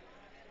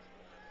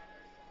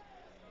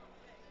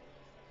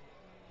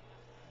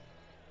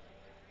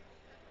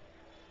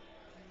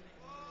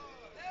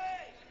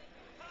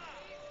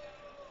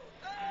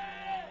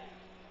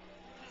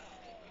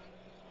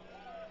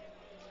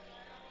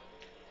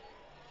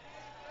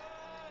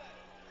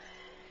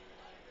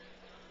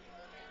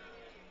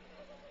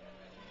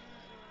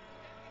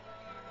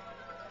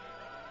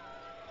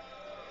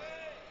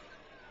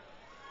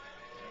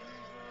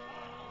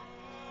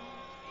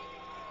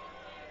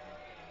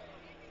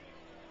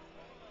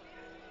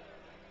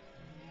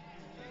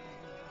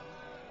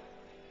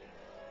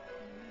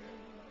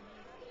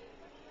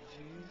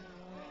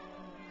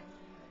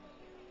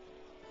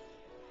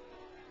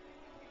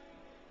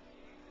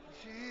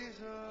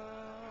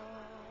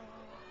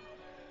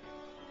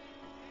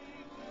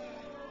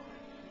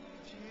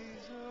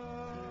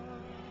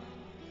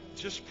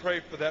 Just pray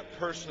for that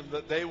person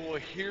that they will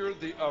hear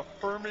the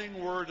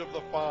affirming word of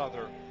the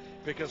Father.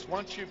 Because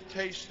once you've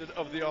tasted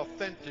of the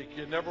authentic,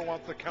 you never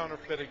want the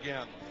counterfeit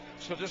again.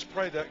 So just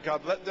pray that,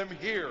 God, let them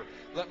hear,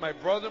 let my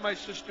brother, my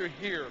sister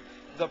hear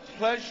the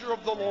pleasure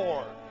of the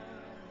Lord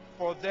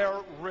for their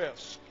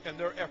risk and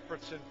their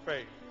efforts in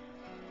faith.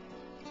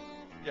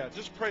 Yeah,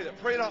 just pray that.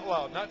 Pray it out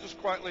loud, not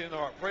just quietly in the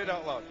heart. Pray it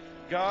out loud.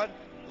 God,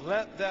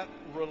 let that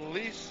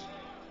release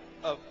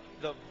of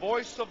the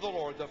voice of the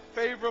Lord, the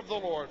favor of the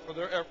Lord for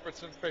their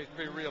efforts in faith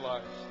be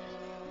realized.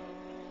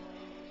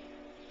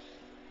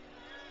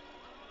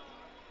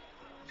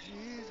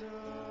 Jesus.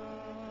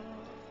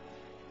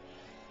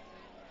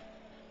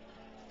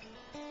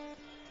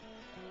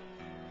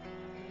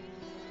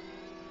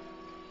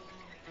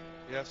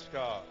 Yes,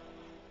 God.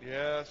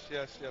 Yes,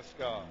 yes, yes,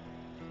 God.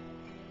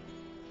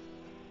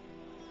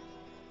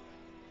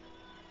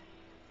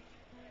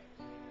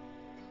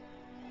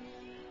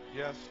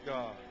 Yes,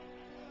 God.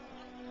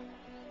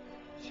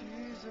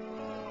 Jesus.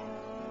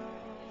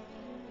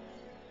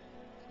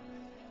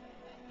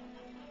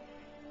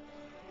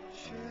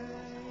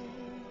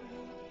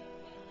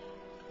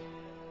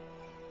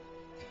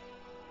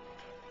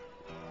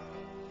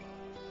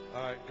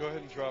 All right, go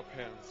ahead and drop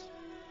hands.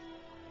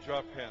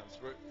 Drop hands.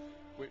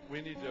 We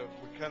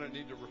kind of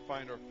need to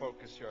refine our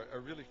focus here. I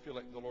really feel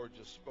like the Lord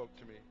just spoke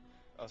to me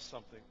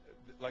something.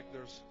 Like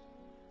there's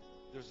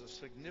a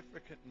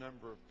significant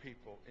number of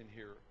people in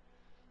here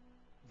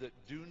that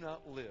do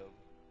not live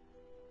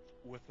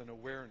with an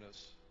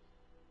awareness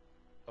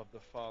of the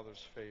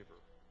Father's favor.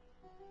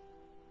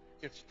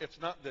 It's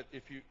not that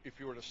if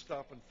you were to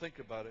stop and think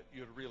about it,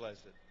 you'd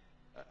realize it.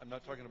 I'm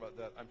not talking about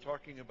that. I'm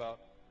talking about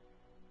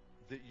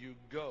that you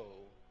go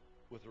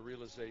with a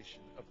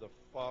realization of the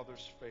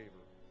Father's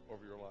favor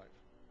over your life.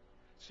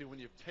 See, when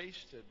you've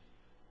tasted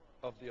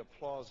of the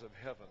applause of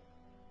heaven,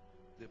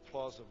 the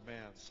applause of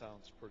man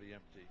sounds pretty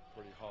empty,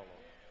 pretty hollow.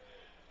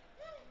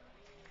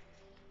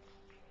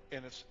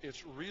 And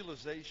its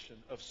realization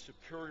of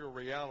superior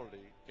reality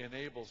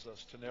enables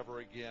us to never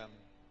again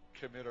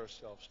commit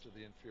ourselves to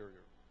the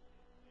inferior.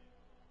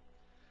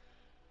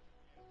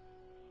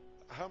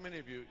 how many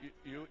of you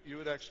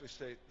would actually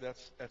say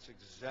that's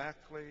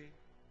exactly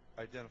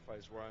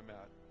identifies where I'm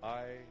at?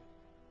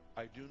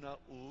 I do not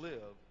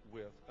live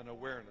with an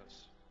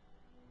awareness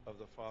of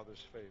the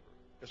Father's favor.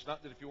 It's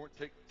not that if you weren't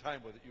take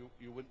time with it,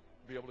 you wouldn't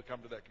be able to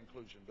come to that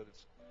conclusion. But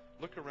it's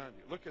look around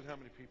you. Look at how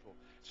many people.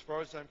 As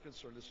far as I'm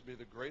concerned, this would be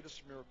the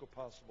greatest miracle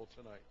possible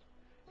tonight,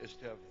 is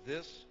to have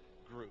this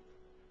group.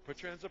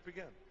 Put your hands up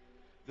again.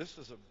 This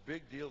is a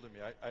big deal to me.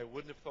 I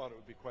wouldn't have thought it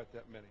would be quite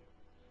that many.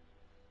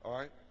 All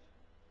right?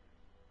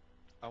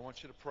 I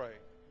want you to pray.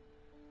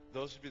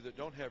 Those of you that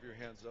don't have your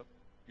hands up,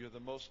 you're the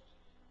most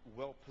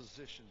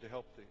well-positioned to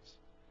help these.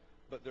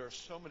 But there are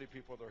so many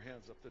people with their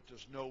hands up that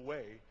there's no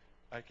way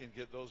I can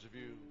get those of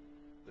you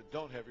that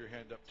don't have your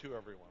hand up to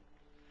everyone.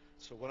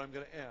 So what I'm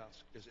going to ask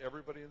is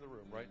everybody in the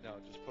room right now,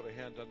 just put a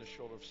hand on the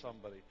shoulder of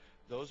somebody.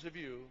 Those of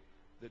you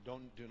that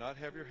do not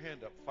have your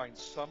hand up, find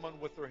someone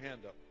with their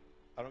hand up.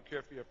 I don't care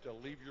if you have to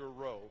leave your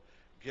row.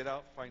 Get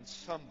out, find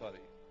somebody,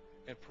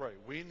 and pray.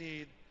 We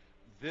need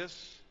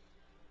this.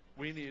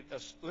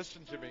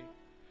 Listen to me.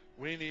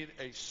 We need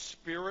a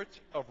spirit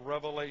of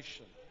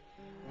revelation.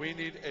 We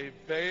need a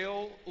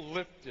veil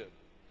lifted.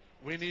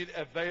 We need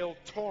a veil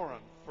torn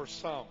for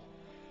some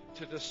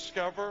to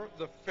discover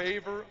the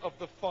favor of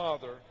the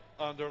Father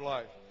on their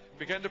life.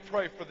 Begin to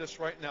pray for this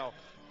right now.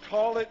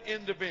 Call it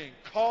into being.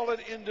 Call it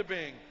into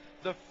being.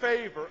 The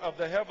favor of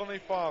the Heavenly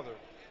Father.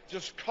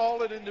 Just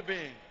call it into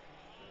being.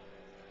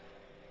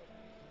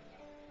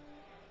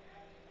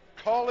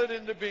 Call it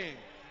into being.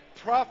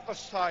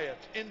 Prophesy it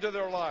into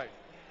their life.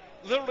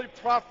 Literally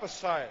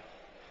prophesy it.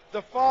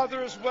 The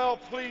Father is well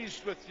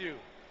pleased with you.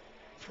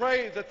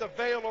 Pray that the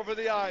veil over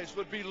the eyes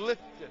would be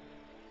lifted.